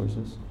enough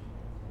resources.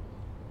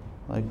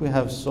 We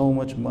have so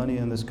much money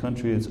in this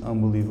country, it's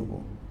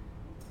unbelievable.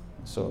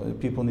 So if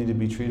people need to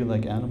be treated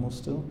like animals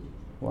still?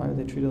 Why are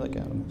they treated like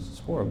animals? It's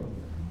horrible.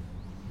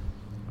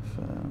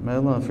 May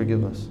Allah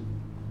forgive us.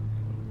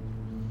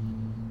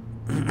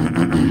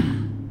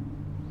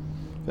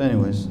 But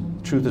anyways,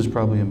 truth is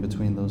probably in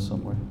between those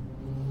somewhere.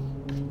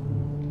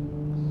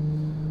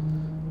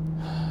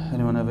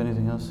 Anyone have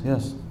anything else?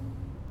 Yes.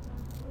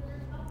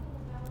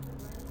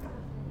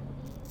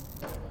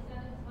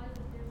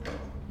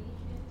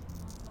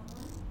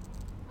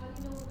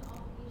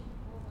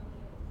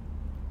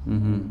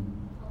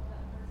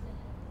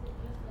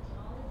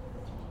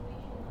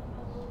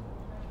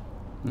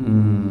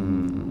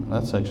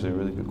 That's actually a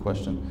really good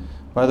question.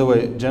 By the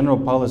way, general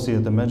policy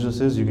at the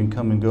Majlis is you can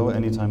come and go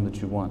anytime that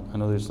you want. I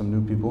know there's some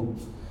new people.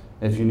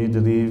 If you need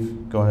to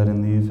leave, go ahead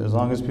and leave. As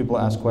long as people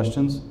ask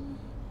questions,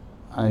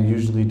 I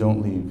usually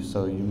don't leave,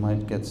 so you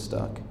might get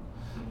stuck.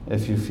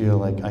 If you feel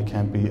like I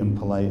can't be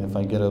impolite, if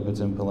I get up, it's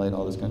impolite,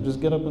 all this kind of, just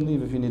get up and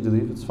leave if you need to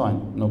leave, it's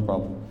fine, no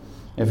problem.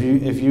 If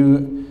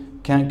you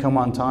can't come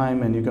on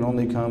time and you can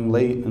only come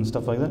late and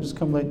stuff like that, just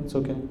come late, it's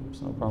okay,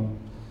 it's no problem.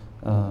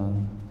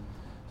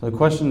 So the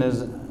question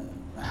is,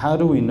 how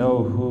do we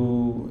know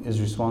who is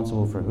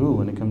responsible for who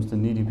when it comes to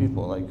needy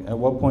people? At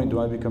what point do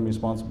I become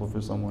responsible for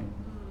someone?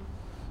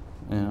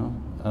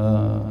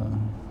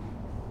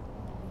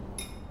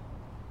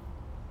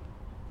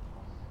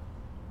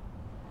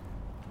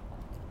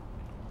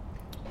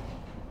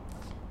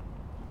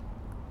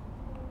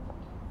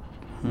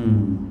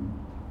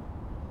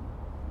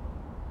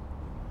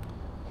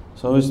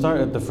 So we start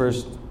at the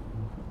first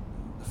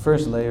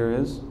layer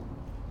is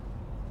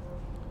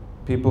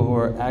people who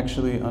are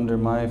actually under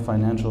my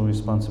financial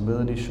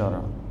responsibility,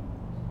 shara.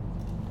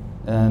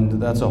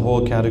 And that's a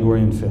whole category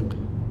in fiqh.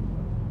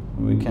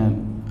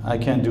 I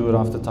can't do it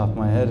off the top of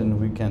my head, and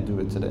we can't do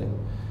it today.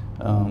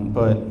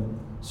 But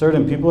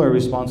certain people are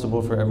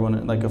responsible for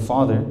everyone. Like a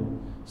father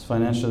is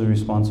financially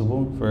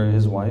responsible for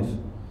his wife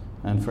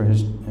and for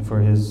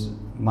his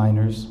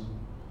minors,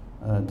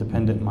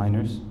 dependent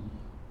minors.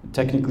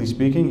 Technically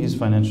speaking, he's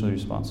financially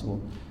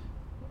responsible.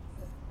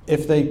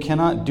 If they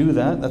cannot do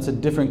that, that's a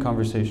different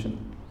conversation.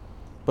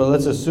 But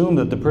let's assume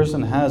that the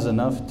person has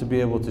enough to be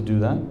able to do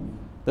that,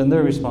 then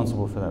they're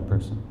responsible for that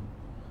person.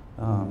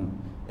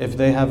 If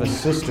they have a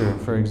sister,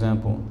 for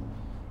example,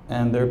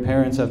 and their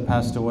parents have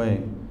passed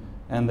away,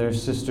 and their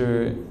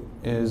sister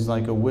is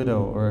like a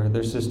widow, or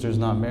their sister's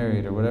not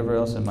married, or whatever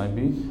else it might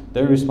be,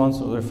 they're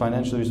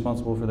financially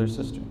responsible for their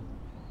sister.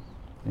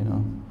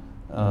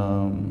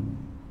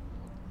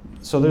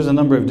 So there's a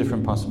number of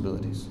different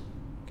possibilities.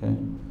 Okay.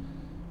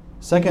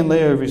 Second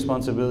layer of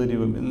responsibility,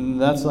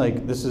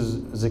 this is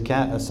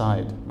zakat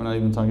aside. We're not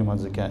even talking about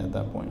zakat at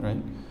that point,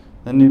 right?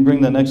 Then you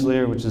bring the next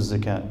layer, which is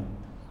zakat.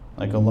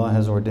 Like Allah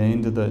has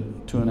ordained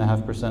that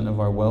 2.5% of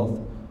our wealth,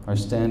 our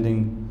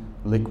standing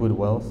liquid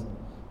wealth,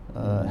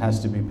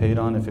 has to be paid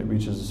on if it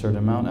reaches a certain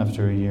amount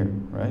after a year,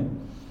 right?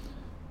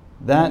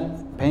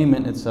 That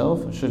payment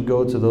itself should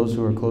go to those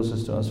who are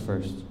closest to us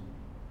first,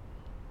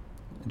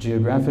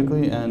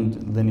 geographically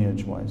and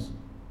lineage-wise.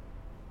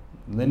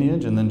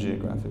 Lineage and then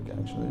geographic,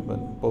 actually,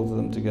 but both of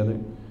them together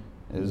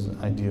is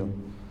ideal.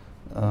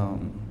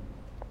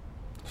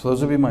 So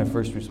those would be my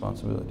first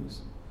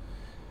responsibilities.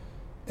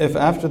 If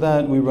after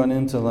that we run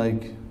into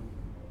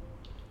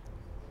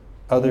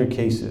other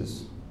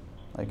cases,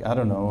 I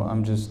don't know,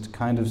 I'm just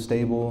kind of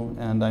stable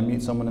and I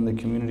meet someone in the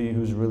community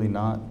who's really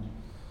not,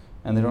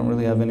 and they don't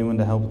really have anyone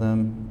to help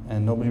them,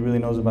 and nobody really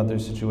knows about their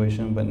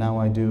situation, but now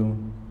I do.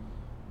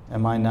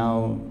 Am I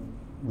now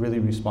really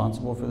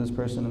responsible for this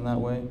person in that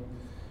way?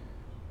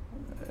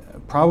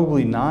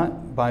 Probably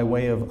not by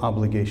way of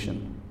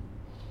obligation.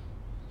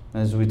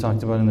 As we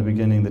talked about in the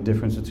beginning, the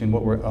difference between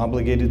what we're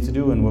obligated to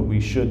do and what we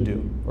should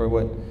do, or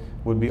what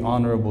would be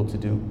honorable to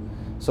do.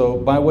 So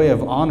by way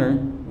of honor,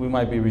 we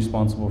might be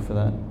responsible for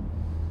that,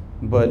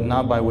 but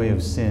not by way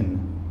of sin.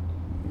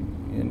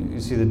 You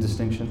see the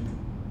distinction?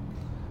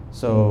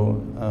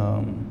 So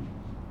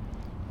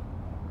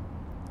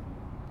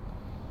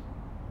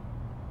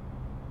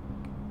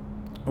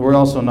we're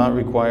also not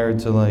required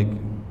to like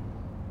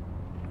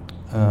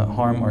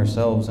harm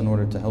ourselves in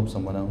order to help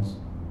someone else.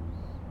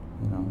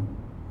 You know,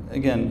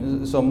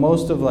 again, so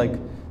most of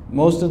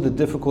the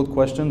difficult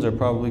questions are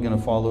probably going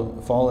to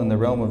fall in the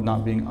realm of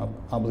not being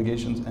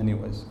obligations,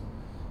 anyways.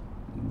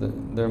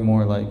 They're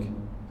more like,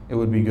 it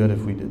would be good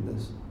if we did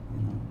this.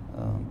 You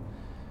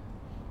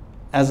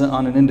know,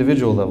 on an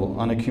individual level,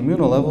 on a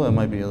communal level, it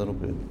might be a little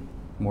bit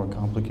more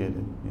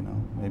complicated. You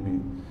know,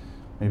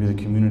 maybe the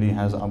community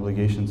has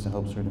obligations to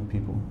help certain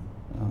people.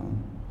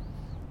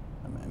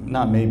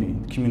 Not maybe,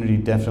 the community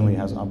definitely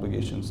has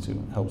obligations to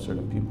help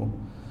certain people.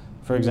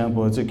 For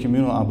example, it's a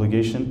communal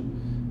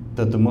obligation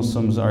that the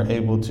Muslims are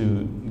able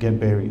to get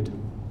buried.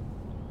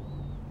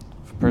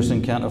 If a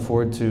person can't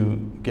afford to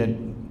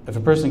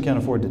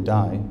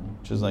die,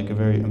 which is like a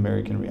very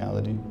American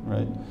reality,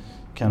 right?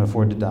 Can't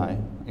afford to die.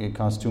 It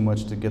costs too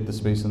much to get the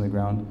space in the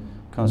ground,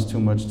 costs too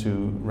much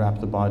to wrap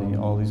the body,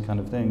 all these kind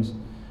of things.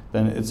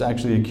 Then it's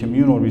actually a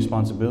communal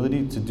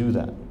responsibility to do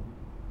that.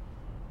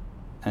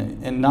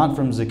 And not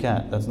from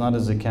zakat. That's not a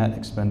zakat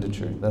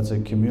expenditure. That's a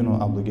communal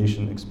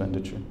obligation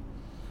expenditure.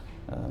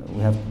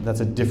 That's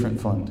a different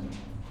fund,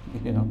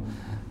 you know.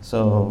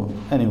 So,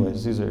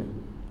 anyways, these are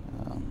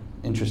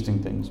interesting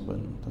things, but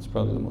that's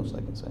probably the most I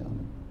can say on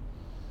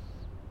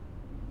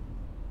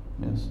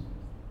it. Yes.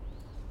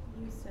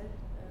 You said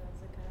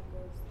zakat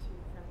goes to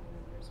family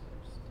members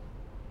first.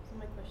 So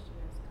my question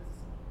is,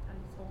 because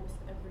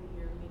almost every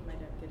year me and my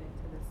dad get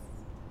into this,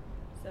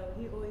 so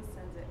he always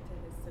sends it to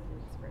his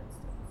siblings, for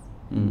instance.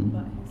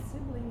 But his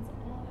siblings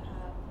all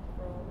have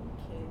grown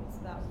kids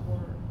that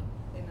work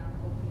and are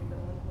opening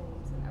their own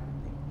homes and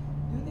everything.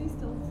 Do they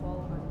still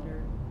fall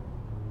under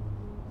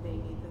they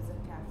need the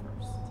zakat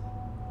first?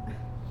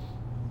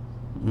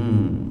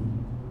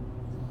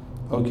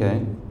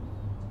 Okay.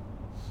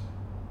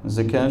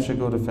 Zakat should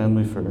go to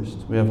family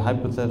first. We have a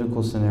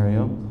hypothetical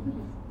scenario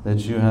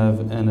that you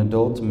have an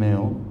adult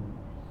male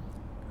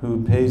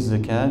who pays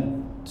zakat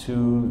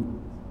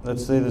to,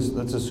 let's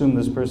assume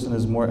this person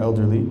is more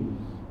elderly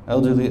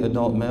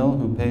adult male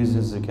who pays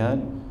his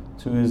zakat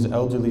to his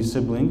elderly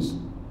siblings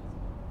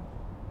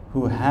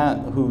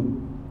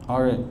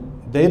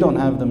they don't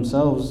have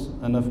themselves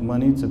enough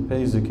money to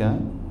pay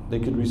zakat. They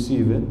could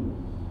receive it,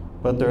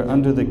 but they're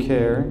under the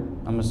care,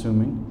 I'm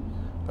assuming,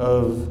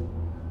 of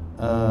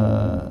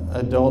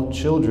adult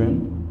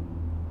children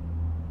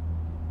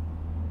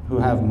who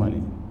have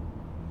money.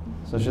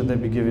 So should they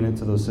be giving it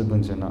to those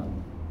siblings or not?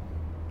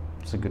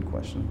 It's a good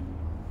question.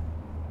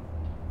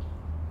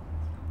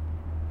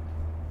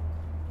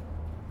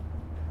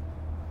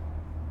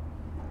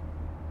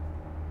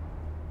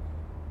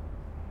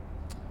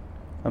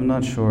 I'm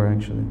not sure,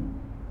 actually.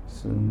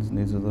 So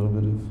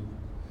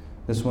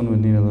this one would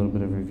need a little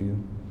bit of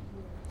review.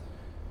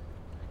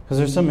 Because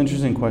there's some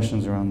interesting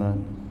questions around that,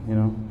 you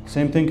know.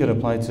 Same thing could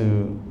apply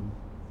to,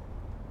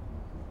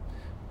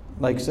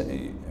 like,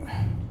 say,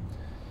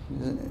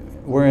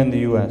 we're in the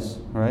US,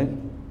 right?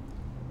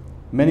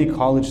 Many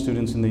college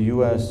students in the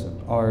US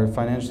are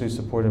financially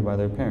supported by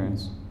their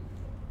parents.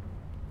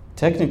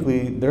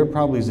 Technically, they're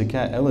probably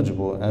zakat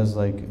eligible as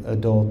like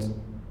adults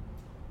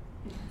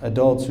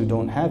who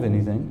don't have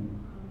anything,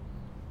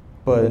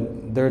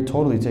 but they're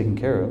totally taken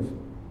care of.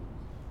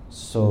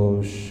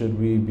 So should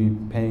we be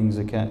paying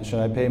zakat? Should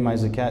I pay my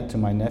zakat to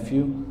my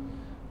nephew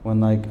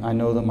when like I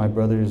know that my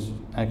brother's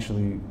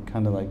actually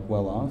kind of like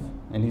well off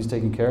and he's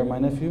taking care of my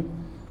nephew,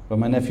 but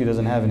my nephew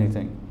doesn't have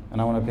anything and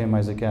I want to pay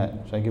my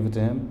zakat? Should I give it to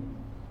him?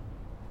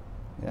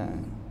 Yeah,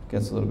 it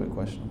gets a little bit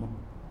questionable.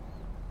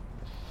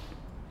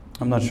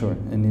 I'm not sure.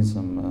 It needs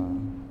some.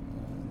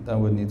 That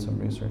would need some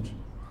research.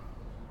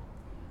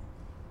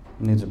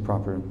 It needs a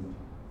proper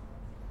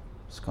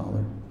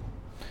scholar,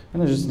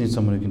 and I just need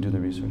someone who can do the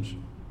research.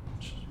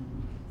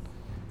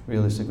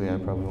 Realistically, I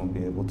probably won't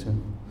be able to.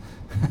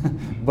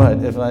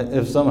 But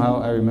if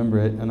somehow I remember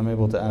it and I'm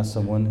able to ask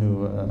someone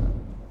who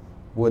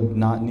would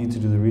not need to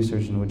do the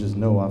research and would just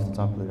know off the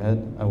top of their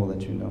head, I will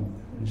let you know,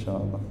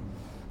 inshallah.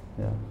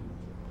 Yeah.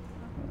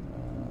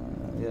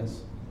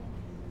 Yes.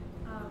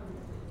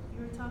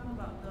 You were talking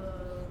about the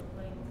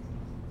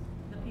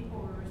people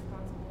who are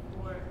responsible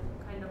for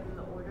kind of in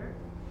the order.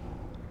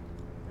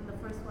 And the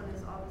first one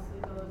is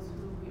obviously those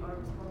who we are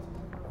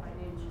responsible for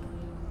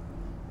financially.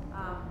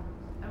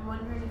 I'm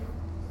wondering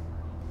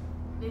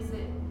does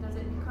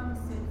it become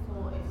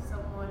sinful if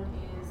someone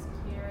is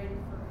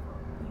caring for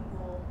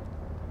people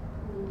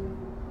who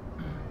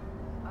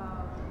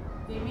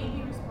they may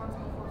be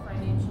responsible for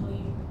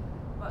financially,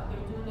 but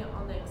they're doing it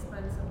on the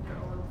expense of their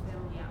own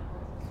family at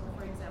home. So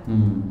for example,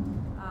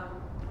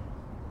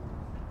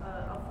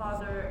 a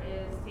father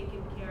is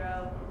taking care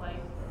of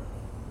like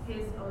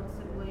his own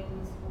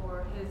siblings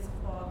or his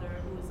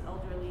father who is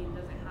elderly and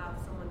doesn't have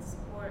someone's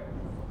support,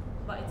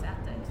 but it's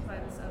at the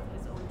expense of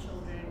his own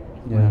children.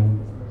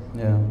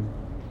 Yeah.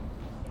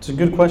 It's a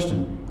good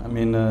question. I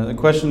mean, the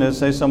question is,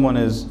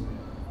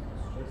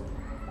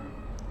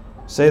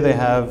 say they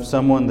have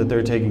someone that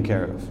they're taking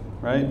care of,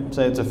 right?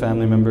 Say it's a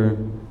family member,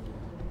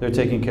 they're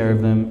taking care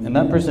of them, and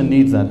that person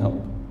needs that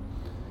help.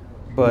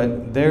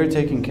 But they're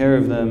taking care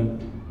of them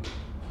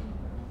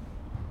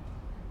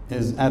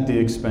is at the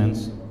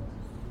expense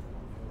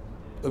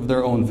of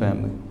their own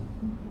family.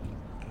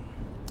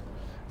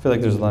 I feel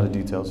like there's a lot of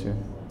details here.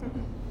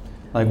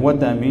 Like what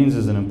that means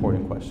is an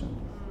important question.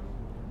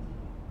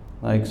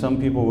 Like some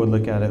people would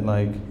look at it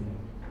like,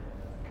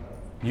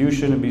 you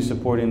shouldn't be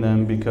supporting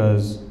them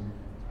because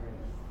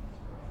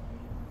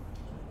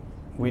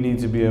we need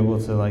to be able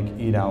to like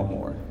eat out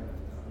more.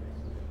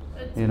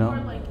 It's You know?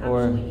 more like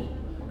Or- actually eat.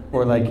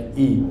 Or like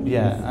eat,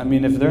 yeah. I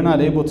mean, if they're not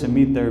able to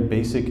meet their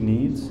basic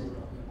needs,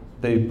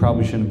 they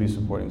probably shouldn't be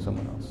supporting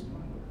someone else.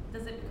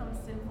 Does it become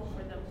sinful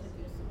for them to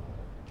do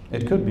so?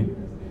 It could be.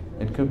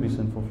 It could be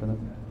sinful for them.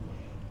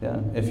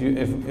 Yeah.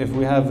 If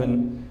we have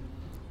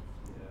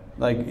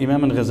like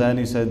Imam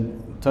al-Ghazali said,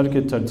 ترك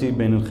الترتيب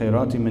بين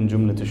الخيرات من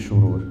جملة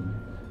الشرور.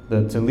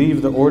 That to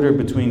leave the order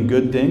between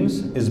good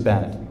things is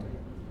bad.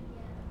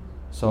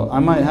 So I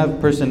might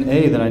have person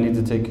A that I need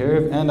to take care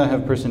of, and I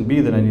have person B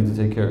that I need to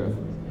take care of.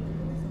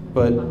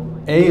 But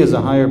A is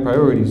a higher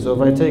priority. So if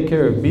I take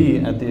care of B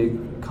at the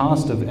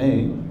cost of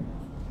A,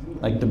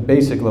 like the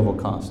basic level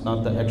cost,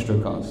 not the extra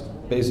cost,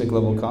 basic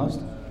level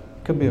cost,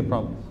 could be a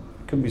problem.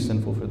 Could be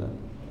sinful for that.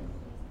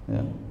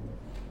 Yeah.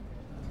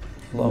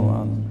 Allahu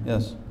A'lam.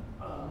 Yes.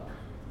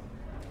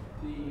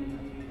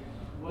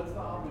 What's the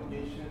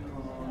obligation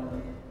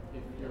on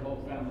if your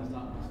whole family is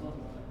not Muslim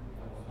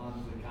on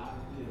zakat?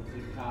 If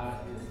zakat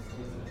is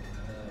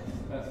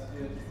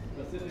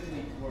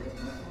specifically towards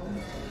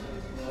Muslims,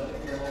 what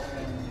if your whole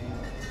family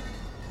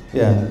is?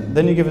 Yeah.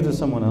 Then you give it to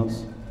someone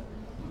else.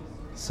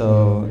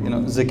 So,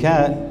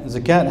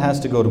 zakat has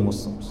to go to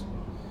Muslims.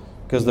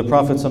 Because the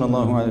Prophet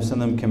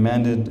ﷺ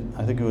commanded,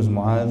 I think it was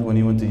Mu'adh when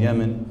he went to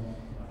Yemen,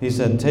 he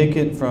said, take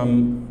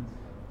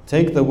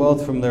the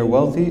wealth from their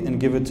wealthy and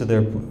give it to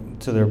their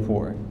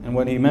poor. And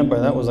what he meant by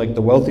that was like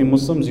the wealthy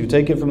Muslims, you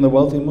take it from the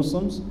wealthy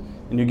Muslims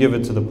and you give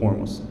it to the poor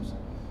Muslims.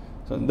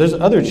 So there's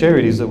other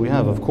charities that we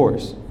have, of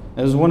course. And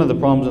this is one of the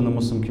problems in the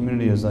Muslim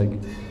community is like,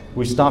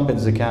 we stop at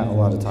zakat a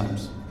lot of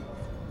times.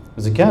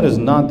 Zakat is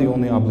not the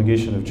only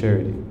obligation of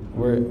charity.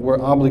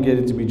 We're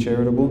obligated to be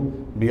charitable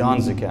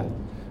beyond zakat.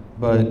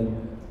 But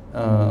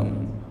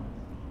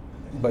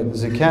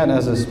zakat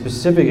as a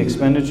specific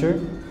expenditure,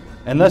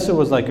 unless it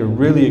was like a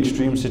really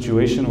extreme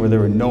situation where there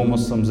were no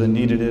Muslims that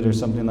needed it or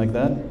something like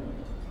that,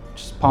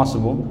 which is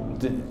possible.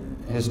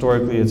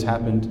 Historically it's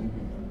happened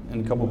in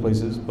a couple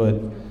places,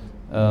 but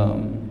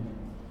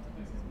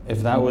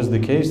if that was the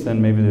case,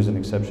 then maybe there's an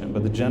exception.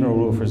 But the general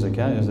rule for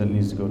zakat is that it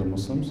needs to go to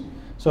Muslims.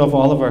 So if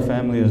all of our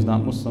family is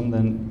not Muslim,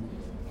 then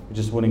we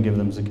just wouldn't give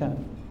them zakat.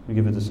 We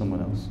give it to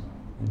someone else.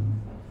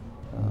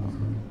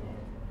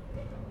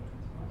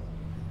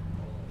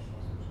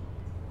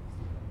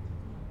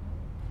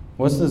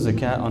 What's the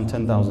zakat on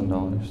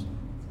 $10,000?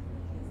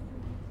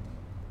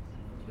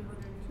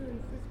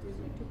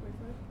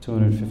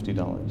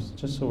 $250.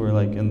 Just so we're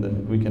like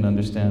we can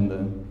understand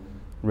the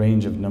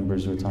range of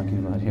numbers we're talking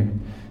about here.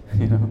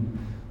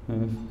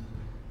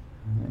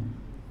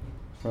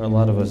 For a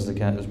lot of us,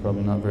 zakat is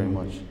probably not very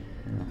much,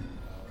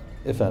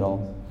 if at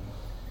all.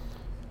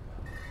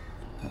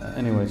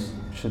 Anyways,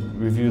 should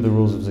review the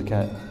rules of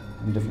zakat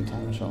in a different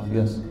time, inshallah.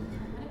 Yes.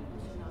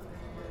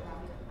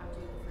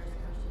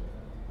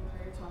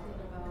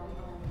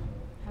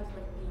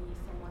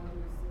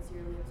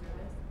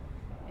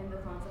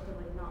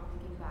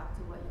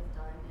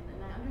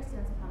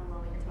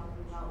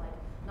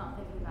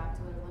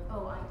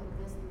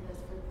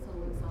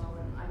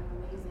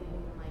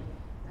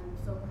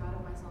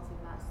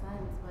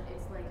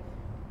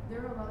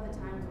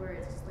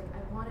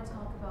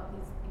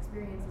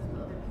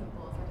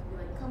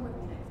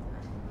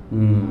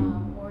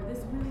 Or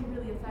this really,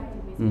 really affected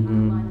me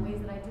somehow in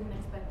ways that I didn't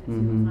expect it to,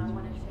 and I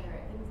want to share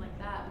it, things like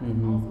that. But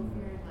also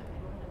fearing like I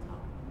don't want to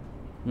talk about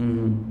it. I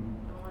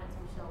don't want it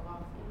to show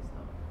off you, so.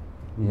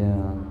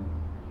 Yeah.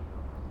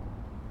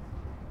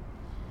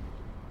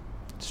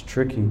 It's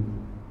tricky.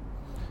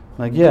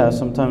 Like, yeah,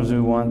 sometimes we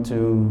want to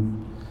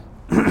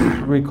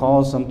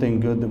recall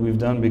something good that we've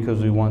done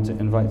because we want to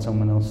invite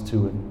someone else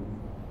to it.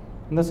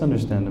 And that's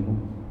understandable.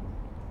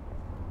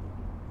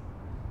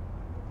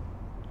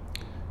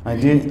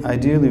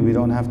 Ideally, we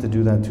don't have to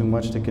do that too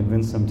much to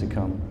convince them to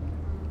come.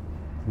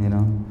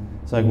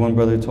 It's like one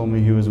brother told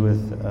me he was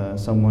with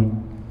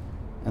someone,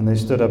 and they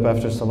stood up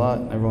after Salat.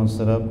 Everyone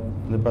stood up.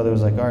 And the brother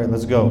was like, "All right,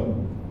 let's go."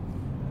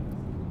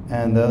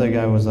 And the other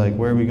guy was like,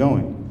 "Where are we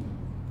going?"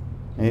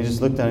 And he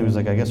just looked at him. He was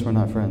like, "I guess we're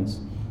not friends."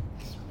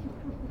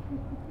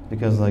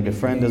 Because like a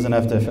friend doesn't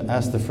have to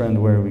ask the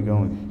friend, "Where are we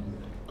going?"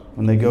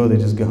 When they go, they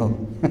just go.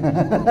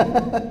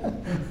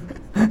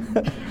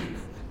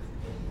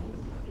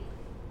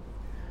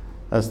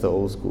 That's the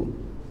old school.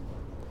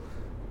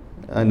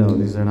 I know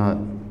these are not.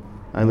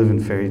 I live in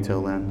fairy tale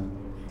land.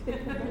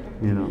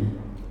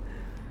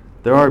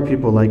 There are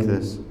people like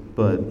this,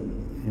 but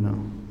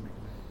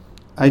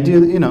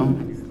ideally,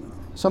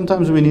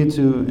 sometimes we need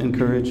to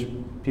encourage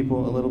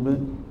people a little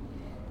bit,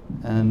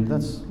 and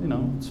that's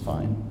it's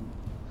fine.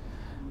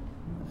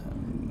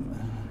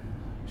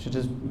 We should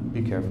just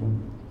be careful.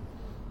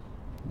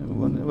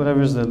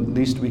 Whatever is the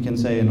least we can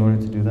say in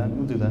order to do that,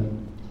 we'll do that.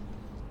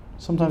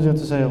 Sometimes you have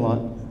to say a lot.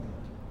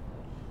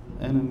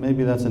 And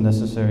maybe that's a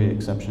necessary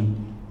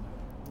exception.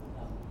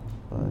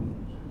 But,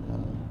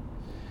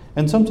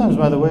 and sometimes,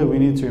 by the way, we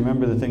need to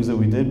remember the things that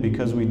we did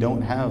because we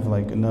don't have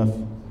like enough,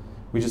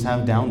 we just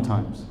have down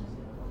times.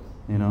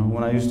 You know,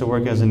 when I used to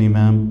work as an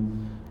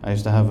imam, I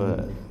used to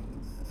have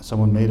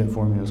someone made it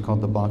for me. It was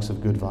called the box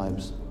of good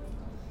vibes.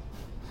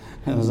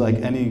 And it was like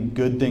any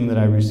good thing that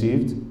I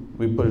received,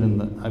 I put it in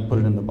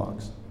the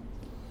box.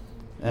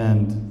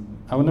 And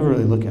I would never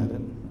really look at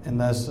it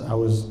unless I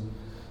was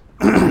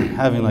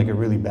having like a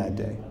really bad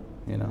day,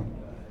 you know.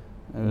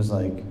 It was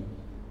like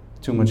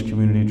too much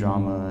community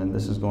drama and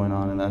this is going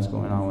on and that's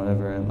going on,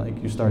 whatever, and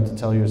like you start to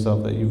tell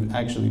yourself that you've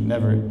actually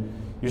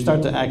you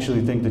start to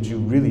actually think that you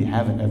really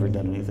haven't ever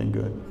done anything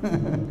good.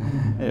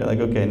 And you're like,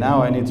 okay,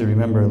 now I need to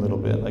remember a little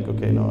bit, like,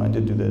 okay, no, I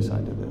did do this, and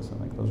I did this, and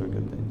like those are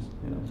good things,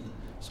 you know.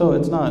 So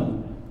it's not,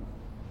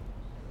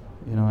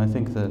 you know, I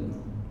think that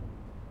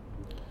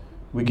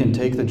we can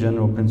take the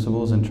general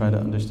principles and try to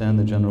understand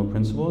the general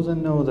principles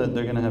and know that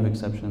they're going to have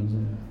exceptions.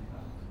 And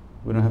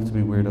we don't have to be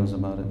weirdos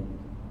about it,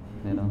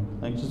 you know.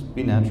 Like, just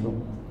be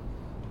natural.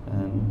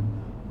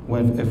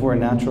 And if we're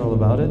natural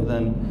about it,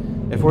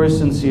 then if we're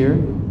sincere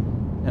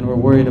and we're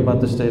worried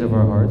about the state of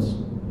our hearts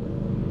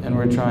and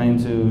we're trying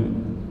to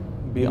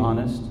be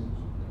honest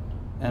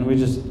and we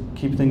just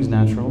keep things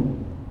natural,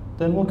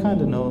 then we'll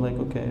kind of know, like,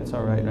 okay, it's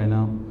all right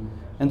now.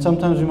 And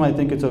sometimes we might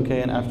think it's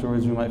okay, and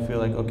afterwards we might feel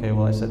like, okay,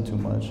 well, I said too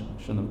much.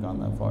 I shouldn't have gone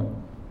that far.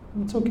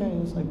 It's okay.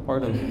 It's like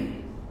part of it.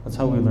 That's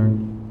how we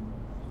learn.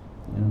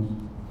 You know.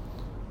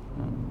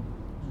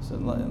 So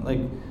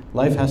like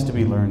life has to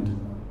be learned,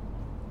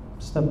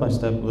 step by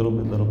step, little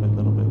bit.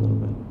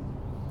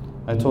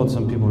 I told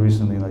some people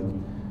recently, like,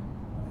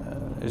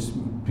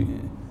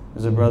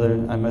 there's a brother.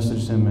 I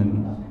messaged him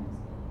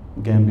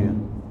in Gambia,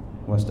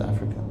 West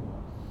Africa.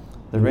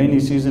 The rainy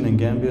season in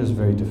Gambia is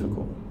very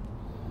difficult,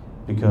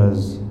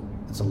 because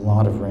it's a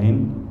lot of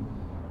rain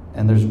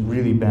and there's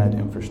really bad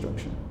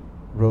infrastructure.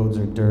 Roads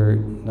are dirt,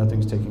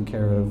 nothing's taken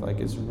care of, like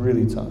it's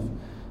really tough.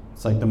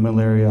 It's like the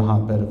malaria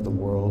hotbed of the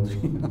world,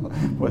 you know.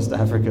 West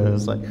Africa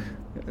is like,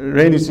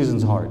 rainy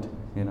season's hard,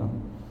 you know.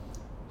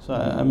 So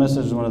I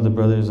messaged one of the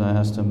brothers, I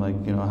asked him, like,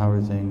 you know, how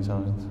are things?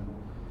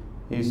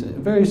 He said,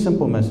 very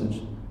simple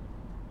message.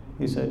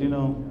 He said, you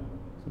know,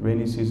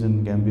 rainy season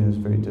in Gambia is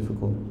very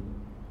difficult.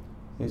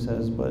 He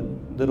says, but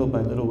little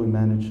by little we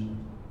manage.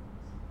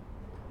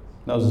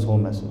 That was his whole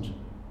message.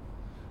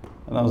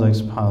 And I was like,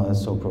 SubhanAllah,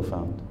 that's so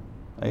profound.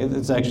 Like,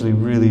 it's actually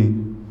really,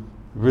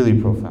 really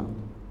profound.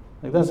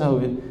 Like, that's how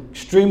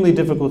extremely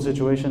difficult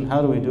situation,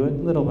 how do we do it?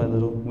 Little by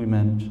little, we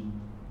manage.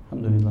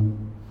 Alhamdulillah.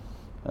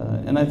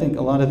 And I think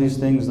a lot of these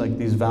things, like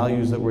these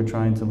values that we're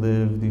trying to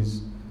live,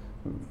 these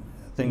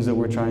things that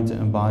we're trying to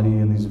embody,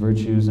 and these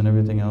virtues and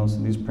everything else,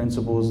 and these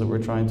principles that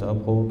we're trying to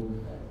uphold,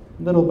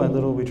 little by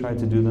little we try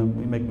to do them.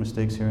 We make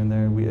mistakes here and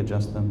there, we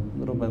adjust them.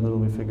 Little by little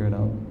we figure it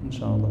out,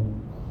 inshallah.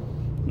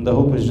 And the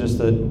hope is just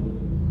that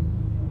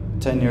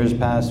 10 years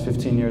pass,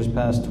 15 years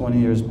pass, 20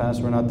 years pass,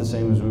 we're not the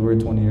same as we were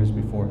 20 years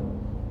before.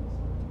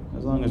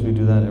 As long as we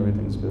do that,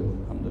 everything's good.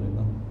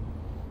 Alhamdulillah.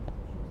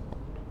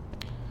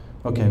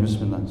 Okay,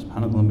 Bismillah.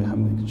 Subhanallah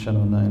bihamdik.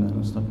 Ashhadu an la ilaha illa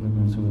anta astaghfiruka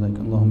wa atubu ilaik.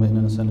 Allahumma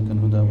inna nas'aluka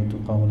al-huda wa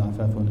at-tuqa wa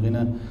al-'afafa wa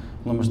al-ghina.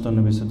 اللهم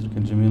استرنا بسترك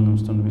الجميل اللهم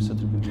استرنا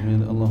بسترك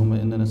الجميل اللهم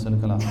إنا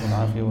نسألك العفو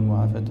والعافية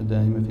والمعافاة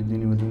الدائمة في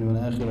الدين والدنيا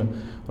والآخرة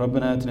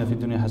ربنا آتنا في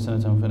الدنيا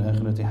حسنة وفي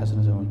الآخرة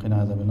حسنة وقنا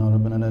عذاب النار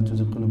ربنا لا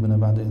تزغ قلوبنا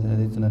بعد إذ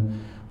هديتنا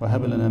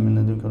وهب لنا من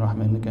لدنك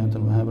رحمة إنك أنت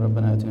الوهاب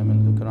ربنا آتنا من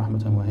لدنك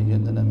رحمة وهيئ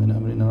لنا من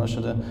أمرنا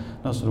رشدا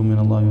نصر من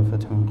الله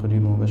وفتح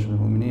قريب وبشر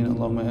المؤمنين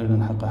اللهم أرنا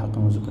الحق حقا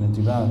وارزقنا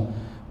اتباعه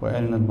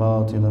وأرنا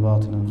الباطل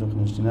باطلا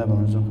وارزقنا اجتنابه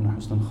وارزقنا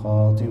حسن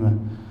الخاتمة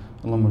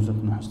اللهم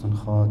ارزقنا حسن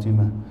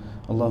الخاتمة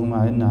اللهم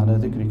أعنا على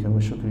ذكرك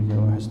وشكرك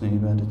وحسن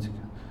عبادتك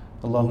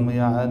اللهم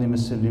يا عالم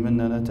السر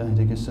منا لا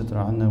تهلك الستر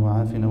عنا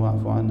وعافنا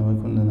واعف عنا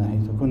وكن لنا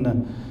حيث كنا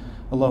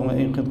اللهم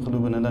انقذ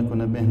قلوبنا لك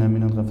ونبهنا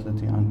من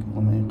الغفلة عنك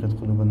اللهم انقذ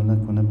قلوبنا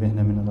لك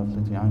ونبهنا من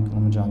الغفلة عنك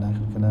اللهم اجعل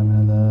آخر كلامنا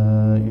لا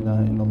إله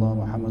إلا الله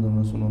محمد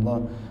رسول الله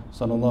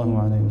صلى الله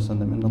عليه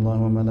وسلم إن الله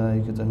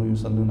وملائكته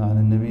يصلون على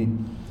النبي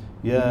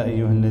يا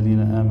أيها الذين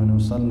آمنوا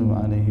صلوا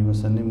عليه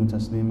وسلموا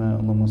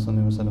تسليما اللهم صل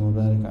وسلم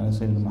وبارك على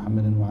سيدنا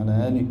محمد وعلى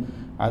آله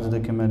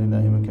عدد كمال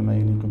الله وكما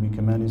يليق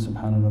بكماله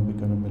سبحان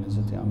ربك رب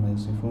العزة عما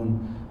يصفون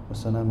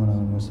وسلام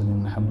على المرسلين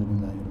الحمد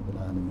لله رب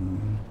العالمين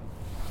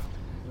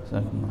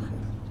جزاكم الله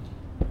خيرا